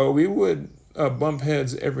thing, we would bump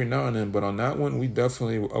heads every now and then, but on that one, we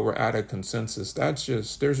definitely were at a consensus. There's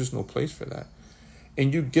just no place for that.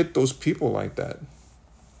 And you get those people like that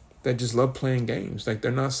just love playing games. Like,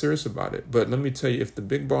 they're not serious about it. But let me tell you, if the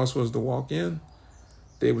big boss was to walk in,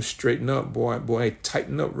 they would straighten up, boy,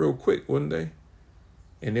 tighten up real quick, wouldn't they?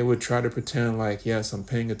 And they would try to pretend like, yes, I'm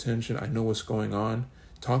paying attention. I know what's going on,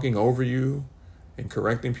 talking over you and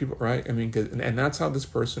correcting people, right? I mean, and that's how this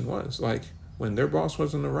person was. Like, when their boss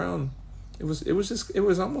wasn't around, it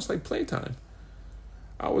was almost like playtime.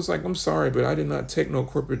 I was like, I'm sorry, but I did not take no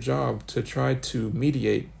corporate job to try to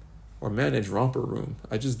mediate or manage romper room.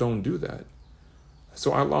 I just don't do that.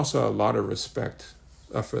 So I lost a lot of respect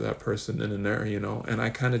for that person in and there, and I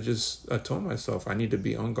kind of just told myself I need to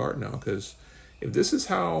be on guard now, because if this is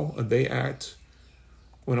how they act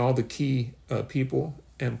when all the key people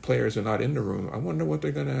and players are not in the room, I wonder what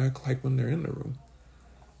they're going to act like when they're in the room,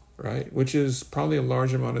 right? Which is probably a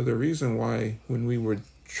large amount of the reason why when we were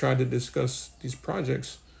trying to discuss these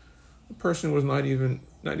projects, the person was not even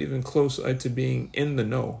close to being in the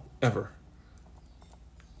know ever.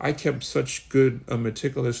 I kept such good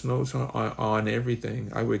meticulous notes on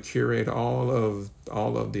everything. I would curate all of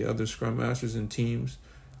the other Scrum Masters and teams.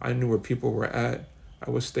 I knew where people were at. I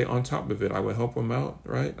would stay on top of it. I would help them out,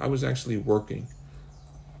 right? I was actually working,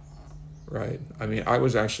 right? I mean, I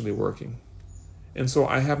was actually working. And so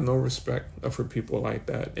I have no respect for people like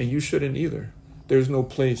that. And you shouldn't either. There's no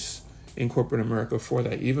place in corporate America for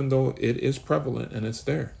that, even though it is prevalent and it's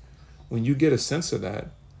there. When you get a sense of that,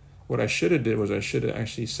 what I should have did was I should have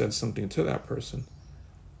actually said something to that person.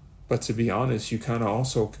 But to be honest, you kind of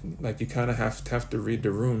also, you kind of have to read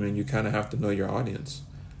the room, and you kind of have to know your audience.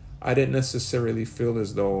 I didn't necessarily feel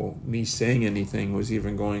as though me saying anything was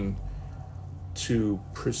even going to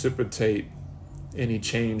precipitate any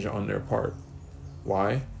change on their part.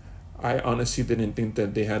 Why? I honestly didn't think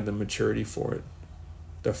that they had the maturity for it.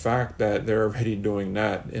 The fact that they're already doing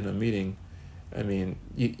that in a meeting, I mean,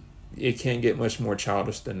 it can't get much more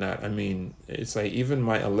childish than that. I mean, it's like even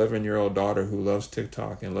my 11-year-old daughter who loves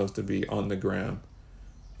TikTok and loves to be on the gram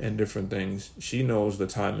and different things, she knows the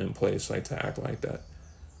time and place to act like that.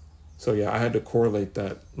 So yeah, I had to correlate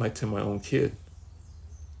that to my own kid.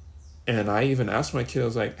 And I even asked my kid, I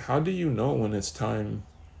was like, how do you know when it's time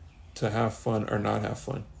to have fun or not have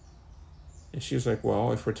fun? And she was like,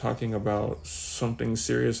 well, if we're talking about something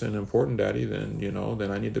serious and important, Daddy, then,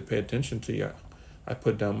 then I need to pay attention to you. I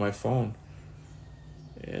put down my phone.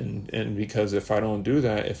 And because if I don't do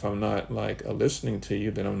that, if I'm not listening to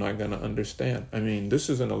you, then I'm not going to understand. I mean, this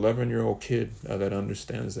is an 11-year-old kid that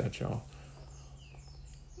understands that, y'all.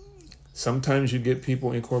 Sometimes you get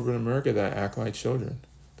people in corporate America that act like children.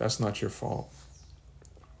 That's not your fault.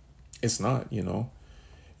 It's not,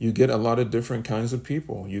 You get a lot of different kinds of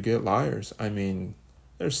people. You get liars. I mean,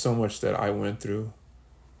 there's so much that I went through.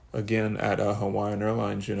 Again, at Hawaiian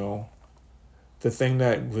Airlines, the thing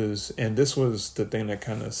that was, and this was the thing that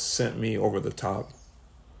kind of sent me over the top.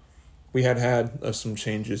 We had some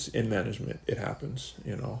changes in management. It happens,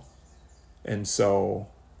 And so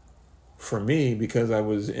for me, because I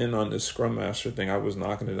was in on this Scrum Master thing, I was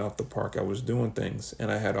knocking it out the park. I was doing things,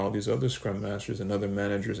 and I had all these other Scrum Masters and other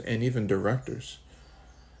managers and even directors.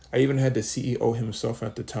 I even had the CEO himself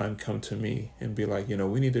at the time come to me and be like,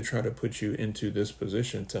 we need to try to put you into this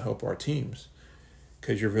position to help our teams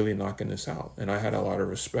because you're really knocking this out. And I had a lot of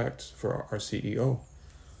respect for our CEO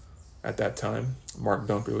at that time, Mark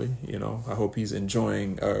Dunkerley. I hope he's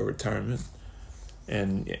enjoying retirement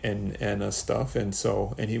and stuff. And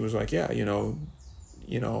he was like, yeah,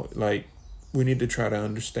 like we need to try to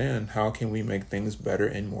understand how can we make things better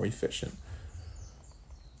and more efficient.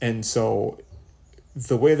 And so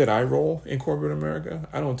the way that I roll in corporate America,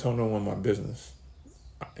 I don't tell no one my business.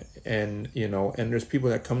 And there's people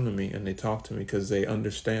that come to me and they talk to me because they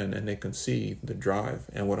understand and they can see the drive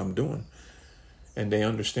and what I'm doing. And they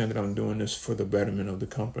understand that I'm doing this for the betterment of the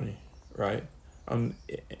company, right? And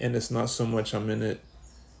it's not so much I'm in it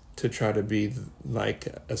to try to be like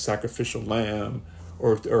a sacrificial lamb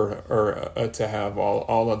or to have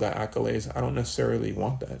all of the accolades. I don't necessarily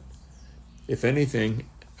want that. If anything,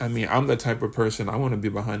 I'm the type of person, I want to be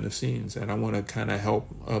behind the scenes and I want to kind of help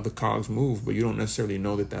the cogs move, but you don't necessarily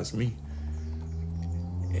know that that's me.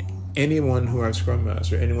 Anyone who I've Scrum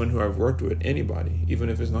Master, anyone who I've worked with, anybody, even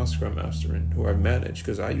if it's not Scrum Master, and who I've managed,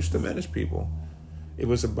 because I used to manage people, it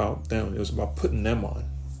was about them. It was about putting them on.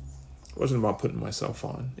 It wasn't about putting myself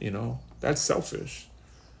on, That's selfish.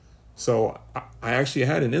 So I actually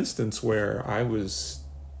had an instance where I was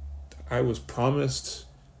promised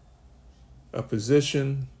a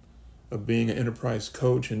position of being an enterprise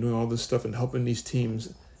coach and doing all this stuff and helping these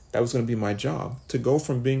teams. That was going to be my job, to go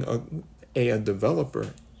from being a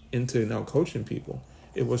developer into now coaching people.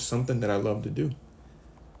 It was something that I love to do.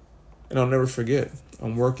 And I'll never forget,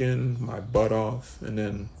 I'm working my butt off, and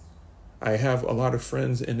then I have a lot of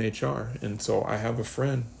friends in HR. And so I have a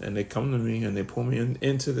friend, and they come to me and they pull me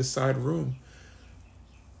into the side room.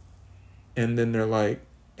 And then they're like,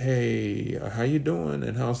 hey, how you doing?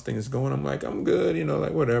 And how's things going? I'm like, I'm good,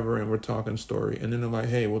 like whatever. And we're talking story. And then they're like,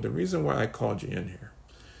 hey, well, the reason why I called you in here.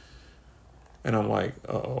 And I'm like,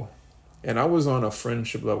 uh-oh. And I was on a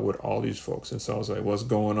friendship level with all these folks. And so I was like, what's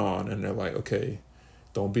going on? And they're like, okay,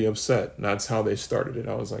 don't be upset. And that's how they started it.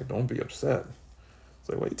 I was like, don't be upset. It's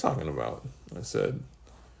like, what are you talking about? I said,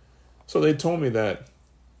 so they told me that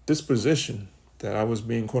this position that I was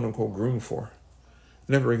being quote unquote groomed for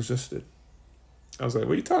never existed. I was like,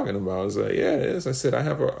 what are you talking about? I was like, yeah, it is. I said, I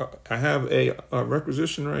have a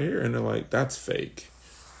requisition right here. And they're like, that's fake.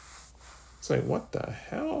 It's like, what the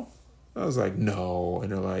hell? I was like, no.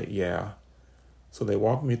 And they're like, yeah. So they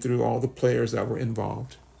walked me through all the players that were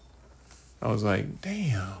involved. I was like,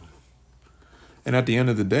 damn. And at the end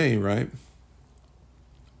of the day, right,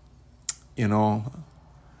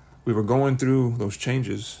 we were going through those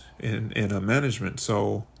changes in management.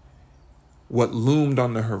 So what loomed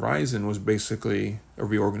on the horizon was basically a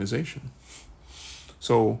reorganization.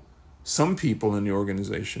 So some people in the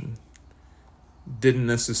organization didn't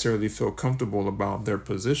necessarily feel comfortable about their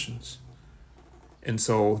positions. And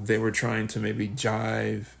so they were trying to maybe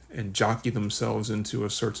jive and jockey themselves into a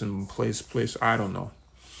certain place. I don't know.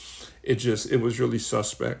 It was really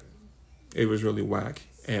suspect. It was really whack.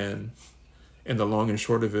 And the long and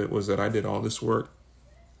short of it was that I did all this work.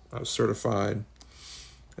 I was certified.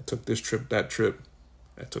 I took this trip, that trip.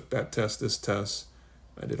 I took that test, this test.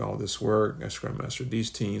 I did all this work. I Scrum Mastered these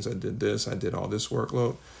teams. I did this. I did all this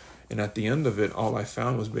workload. And at the end of it, all I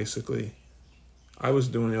found was basically I was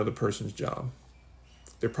doing the other person's job.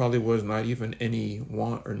 There probably was not even any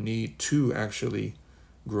want or need to actually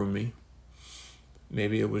groom me.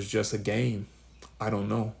 Maybe it was just a game. I don't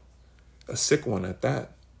know. A sick one at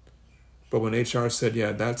that. But when HR said,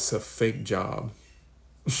 yeah, that's a fake job.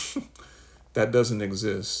 That doesn't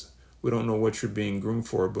exist. We don't know what you're being groomed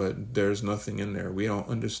for, but there's nothing in there. We don't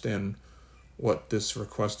understand what this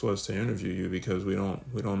request was to interview you because we don't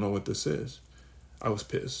know what this is. I was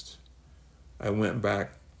pissed. I went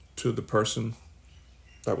back to the person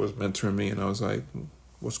that was mentoring me and I was like,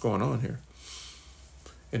 what's going on here?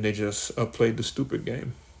 And they just played the stupid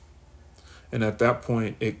game. And at that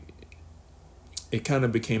point, it kind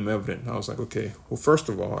of became evident. I was like, okay, well, first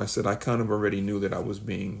of all, I said, I kind of already knew that I was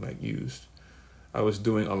being used. I was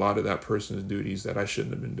doing a lot of that person's duties that I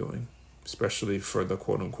shouldn't have been doing, especially for the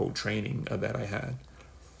quote unquote training that I had.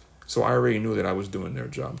 So I already knew that I was doing their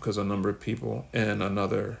job because a number of people in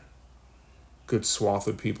another good swath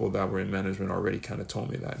of people that were in management already kind of told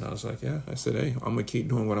me that. And I was like, yeah, I said, hey, I'm going to keep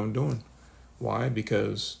doing what I'm doing. Why?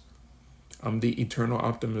 Because I'm the eternal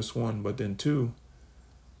optimist, one. But then two,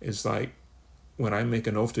 it's like when I make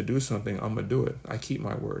an oath to do something, I'm going to do it. I keep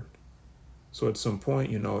my word. So at some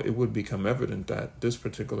point, it would become evident that this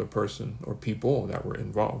particular person or people that were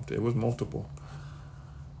involved, it was multiple.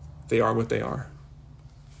 They are what they are.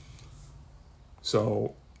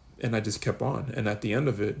 So, and I just kept on. And at the end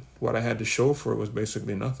of it, what I had to show for it was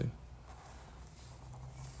basically nothing.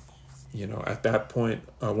 At that point,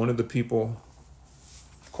 one of the people,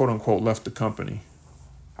 quote unquote, left the company.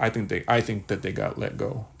 I think that they got let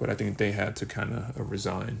go, but I think they had to kind of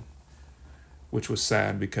resign, which was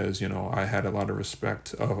sad because, I had a lot of respect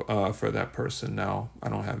for that person. Now I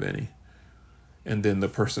don't have any. And then the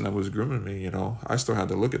person that was grooming me, I still had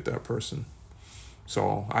to look at that person.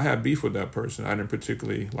 So I had beef with that person. I didn't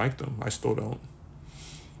particularly like them. I still don't,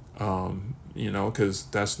 because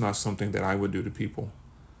that's not something that I would do to people.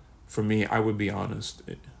 For me, I would be honest.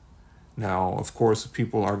 Now, of course,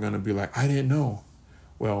 people are going to be like, I didn't know.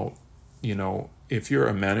 Well, if you're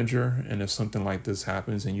a manager and if something like this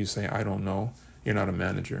happens and you say, I don't know, you're not a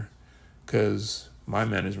manager. Because my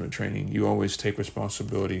management training, you always take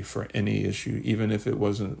responsibility for any issue, even if it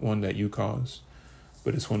wasn't one that you caused,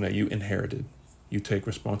 but it's one that you inherited. You take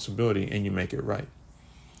responsibility and you make it right.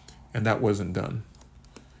 And that wasn't done.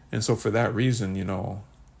 And so for that reason,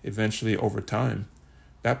 eventually over time,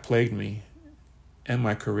 that plagued me and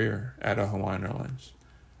my career at Hawaiian Airlines.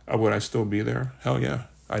 Would I still be there? Hell yeah,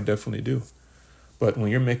 I definitely do. But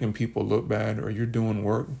when you're making people look bad or you're doing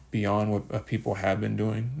work beyond what people have been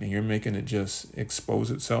doing and you're making it just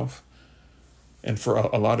expose itself, and for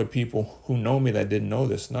a lot of people who know me that didn't know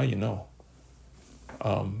this, now you know.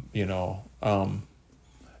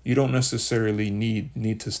 You don't necessarily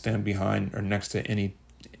need to stand behind or next to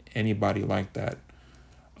anybody like that.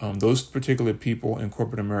 Those particular people in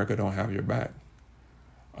corporate America don't have your back.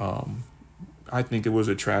 I think it was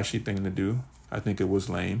a trashy thing to do. I think it was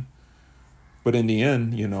lame. But in the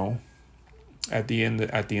end, at the end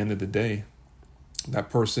of the day, that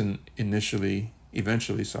person eventually,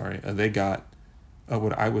 they got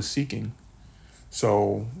what I was seeking.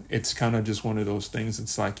 So it's kind of just one of those things.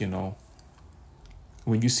 It's like,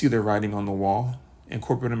 when you see the writing on the wall, and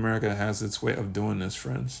corporate America has its way of doing this,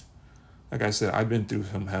 friends. Like I said, I've been through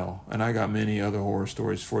some hell, and I got many other horror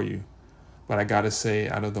stories for you. But I got to say,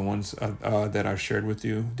 out of the ones that I've shared with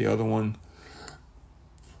you, the other one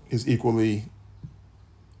is equally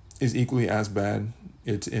as bad.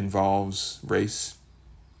 It involves race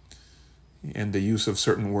and the use of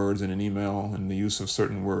certain words in an email and the use of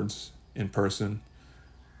certain words in person.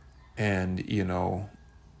 And,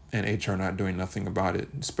 and HR not doing nothing about it,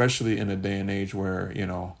 especially in a day and age where,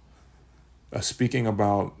 speaking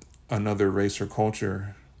about another race or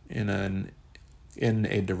culture in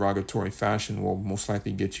a derogatory fashion will most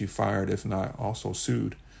likely get you fired, if not also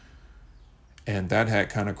sued. And that had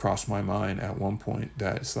kind of crossed my mind at one point,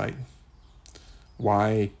 that it's like,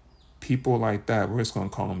 why people like that, we're just going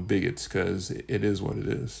to call them bigots because it is what it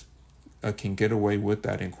is, can get away with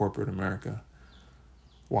that in corporate America.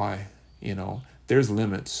 Why? There's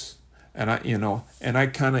limits. And I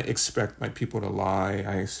kind of expect people to lie.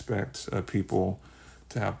 I expect people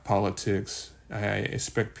to have politics. I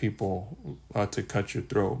expect people to cut your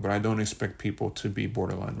throat, but I don't expect people to be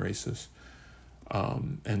borderline racist.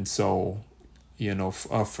 And so,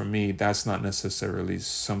 for me, that's not necessarily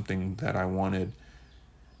something that I wanted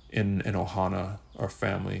in an Ohana or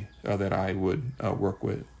family that I would work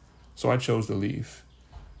with. So I chose to leave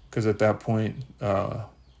because at that point,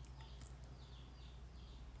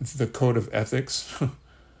 the code of ethics,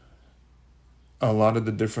 a lot of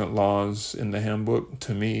the different laws in the handbook,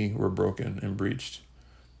 to me, were broken and breached.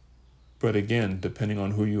 But again, depending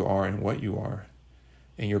on who you are and what you are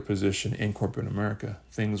and your position in corporate America,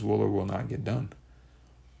 things will or will not get done.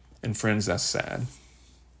 And friends, that's sad.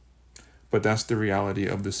 But that's the reality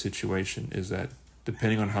of the situation, is that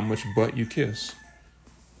depending on how much butt you kiss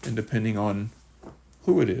and depending on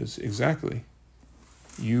who it is exactly,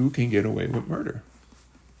 you can get away with murder.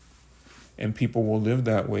 And people will live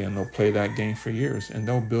that way and they'll play that game for years and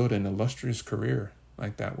they'll build an illustrious career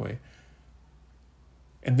like that way.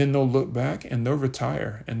 And then they'll look back and they'll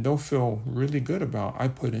retire and they'll feel really good about, I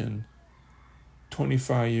put in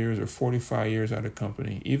 25 years or 45 years at a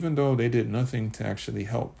company, even though they did nothing to actually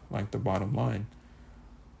help, like the bottom line.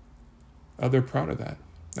 They're proud of that.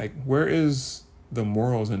 Like, where is the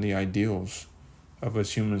morals and the ideals of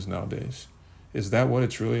us humans nowadays? Is that what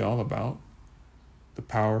it's really all about? The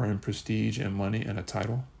power and prestige and money and a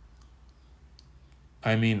title?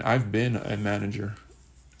 I mean, I've been a manager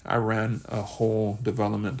I ran a whole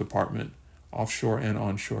development department, offshore and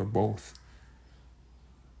onshore, both.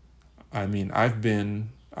 I mean, I've been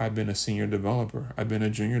a senior developer. I've been a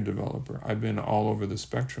junior developer. I've been all over the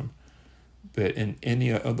spectrum. But in any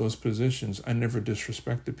of those positions, I never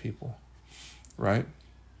disrespected people, right?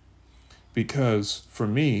 Because for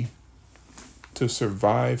me, to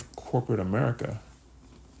survive corporate America,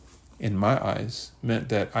 in my eyes, meant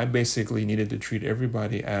that I basically needed to treat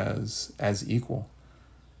everybody as equal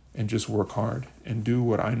and just work hard and do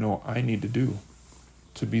what I know I need to do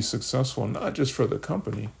to be successful, not just for the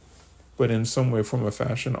company, but in some way, form, or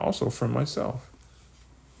fashion, also for myself.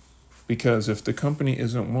 Because if the company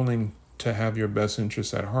isn't willing to have your best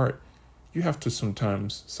interests at heart, you have to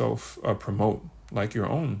sometimes self-promote like your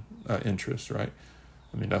own interests, right?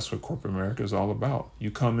 I mean, that's what corporate America is all about.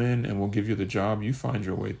 You come in and we'll give you the job. You find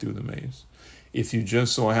your way through the maze. If you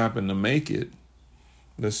just so happen to make it,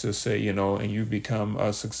 let's just say, and you become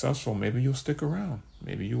successful, maybe you'll stick around.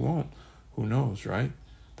 Maybe you won't. Who knows, right?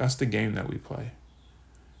 That's the game that we play.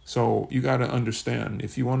 So you got to understand,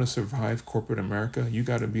 if you want to survive corporate America, you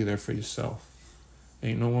got to be there for yourself.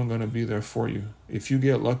 Ain't no one going to be there for you. If you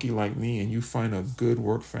get lucky like me and you find a good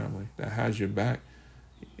work family that has your back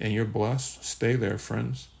and you're blessed, stay there,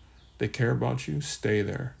 friends. They care about you, stay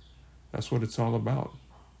there. That's what it's all about.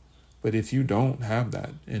 But if you don't have that,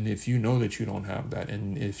 and if you know that you don't have that,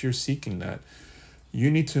 and if you're seeking that, you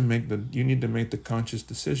need to make the conscious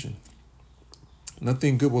decision.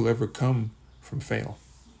 Nothing good will ever come from fail.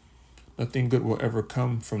 Nothing good will ever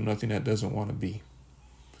come from nothing that doesn't want to be.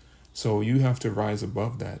 So you have to rise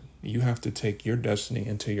above that. You have to take your destiny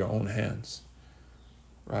into your own hands,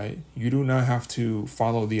 right? You do not have to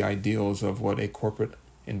follow the ideals of what a corporate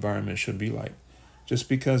environment should be like. Just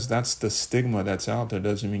because that's the stigma that's out there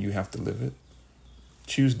doesn't mean you have to live it.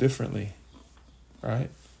 Choose differently, right?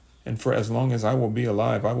 And for as long as I will be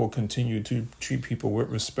alive, I will continue to treat people with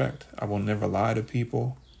respect. I will never lie to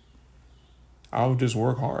people. I'll just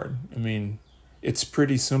work hard. I mean, it's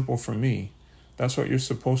pretty simple for me. That's what you're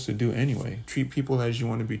supposed to do anyway. Treat people as you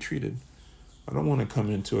want to be treated. I don't want to come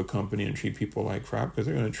into a company and treat people like crap because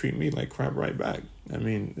they're going to treat me like crap right back. I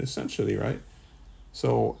mean, essentially, right?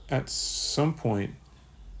 So at some point,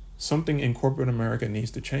 something in corporate America needs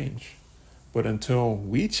to change. But until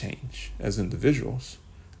we change as individuals,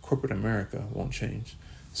 corporate America won't change.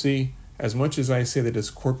 See, as much as I say that it's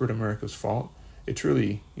corporate America's fault, it's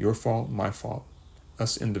really your fault, my fault,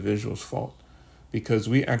 us individuals' fault. Because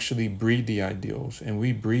we actually breed the ideals and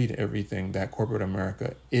we breed everything that corporate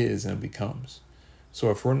America is and becomes.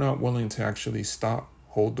 So if we're not willing to actually stop,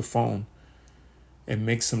 hold the phone, and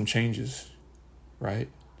make some changes, right?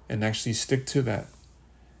 And actually stick to that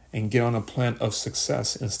and get on a plan of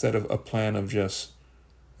success instead of a plan of just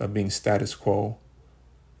being status quo,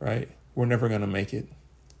 right? We're never going to make it,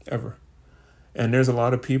 ever. And there's a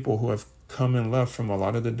lot of people who have come and left from a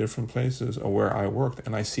lot of the different places where I worked,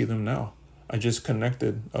 and I see them now. I just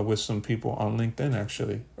connected with some people on LinkedIn,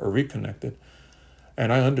 actually, or reconnected.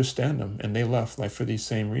 And I understand them, and they left like for these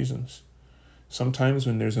same reasons. Sometimes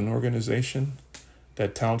when there's an organization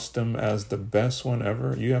that touts them as the best one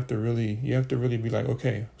ever, you have to really be like,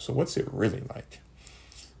 okay, so what's it really like?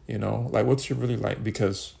 Like what's it really like?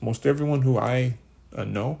 Because most everyone who I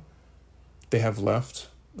know, they have left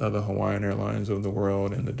the Hawaiian Airlines of the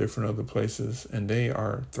world and the different other places, and they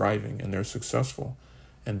are thriving and they're successful.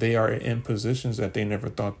 And they are in positions that they never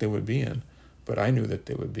thought they would be in, but I knew that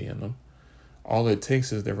they would be in them. All it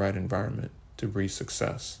takes is the right environment to breed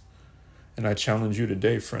success. And I challenge you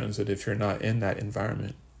today, friends, that if you're not in that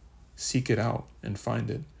environment, seek it out and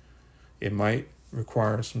find it. It might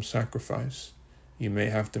require some sacrifice. You may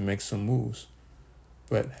have to make some moves,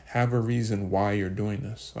 but have a reason why you're doing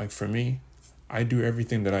this. Like for me, I do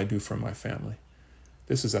everything that I do for my family.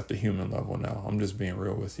 This is at the human level now. I'm just being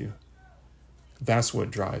real with you. That's what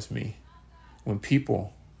drives me. When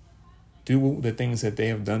people do the things that they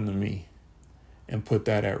have done to me and put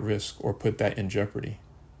that at risk or put that in jeopardy,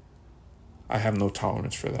 I have no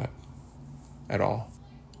tolerance for that at all.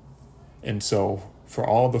 And so for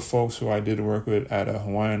all the folks who I did work with at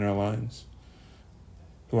Hawaiian Airlines,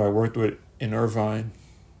 who I worked with in Irvine,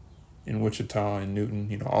 in Wichita, in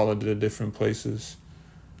Newton, all of the different places,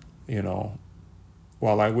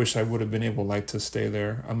 while I wish I would have been able to stay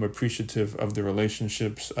there, I'm appreciative of the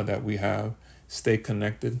relationships that we have. Stay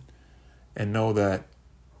connected and know that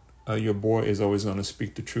your boy is always going to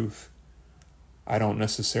speak the truth. I don't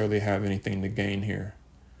necessarily have anything to gain here,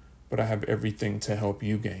 but I have everything to help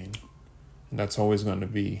you gain. And that's always going to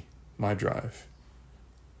be my drive.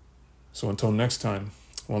 So until next time,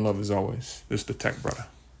 one love as always. This is the Tech Brother.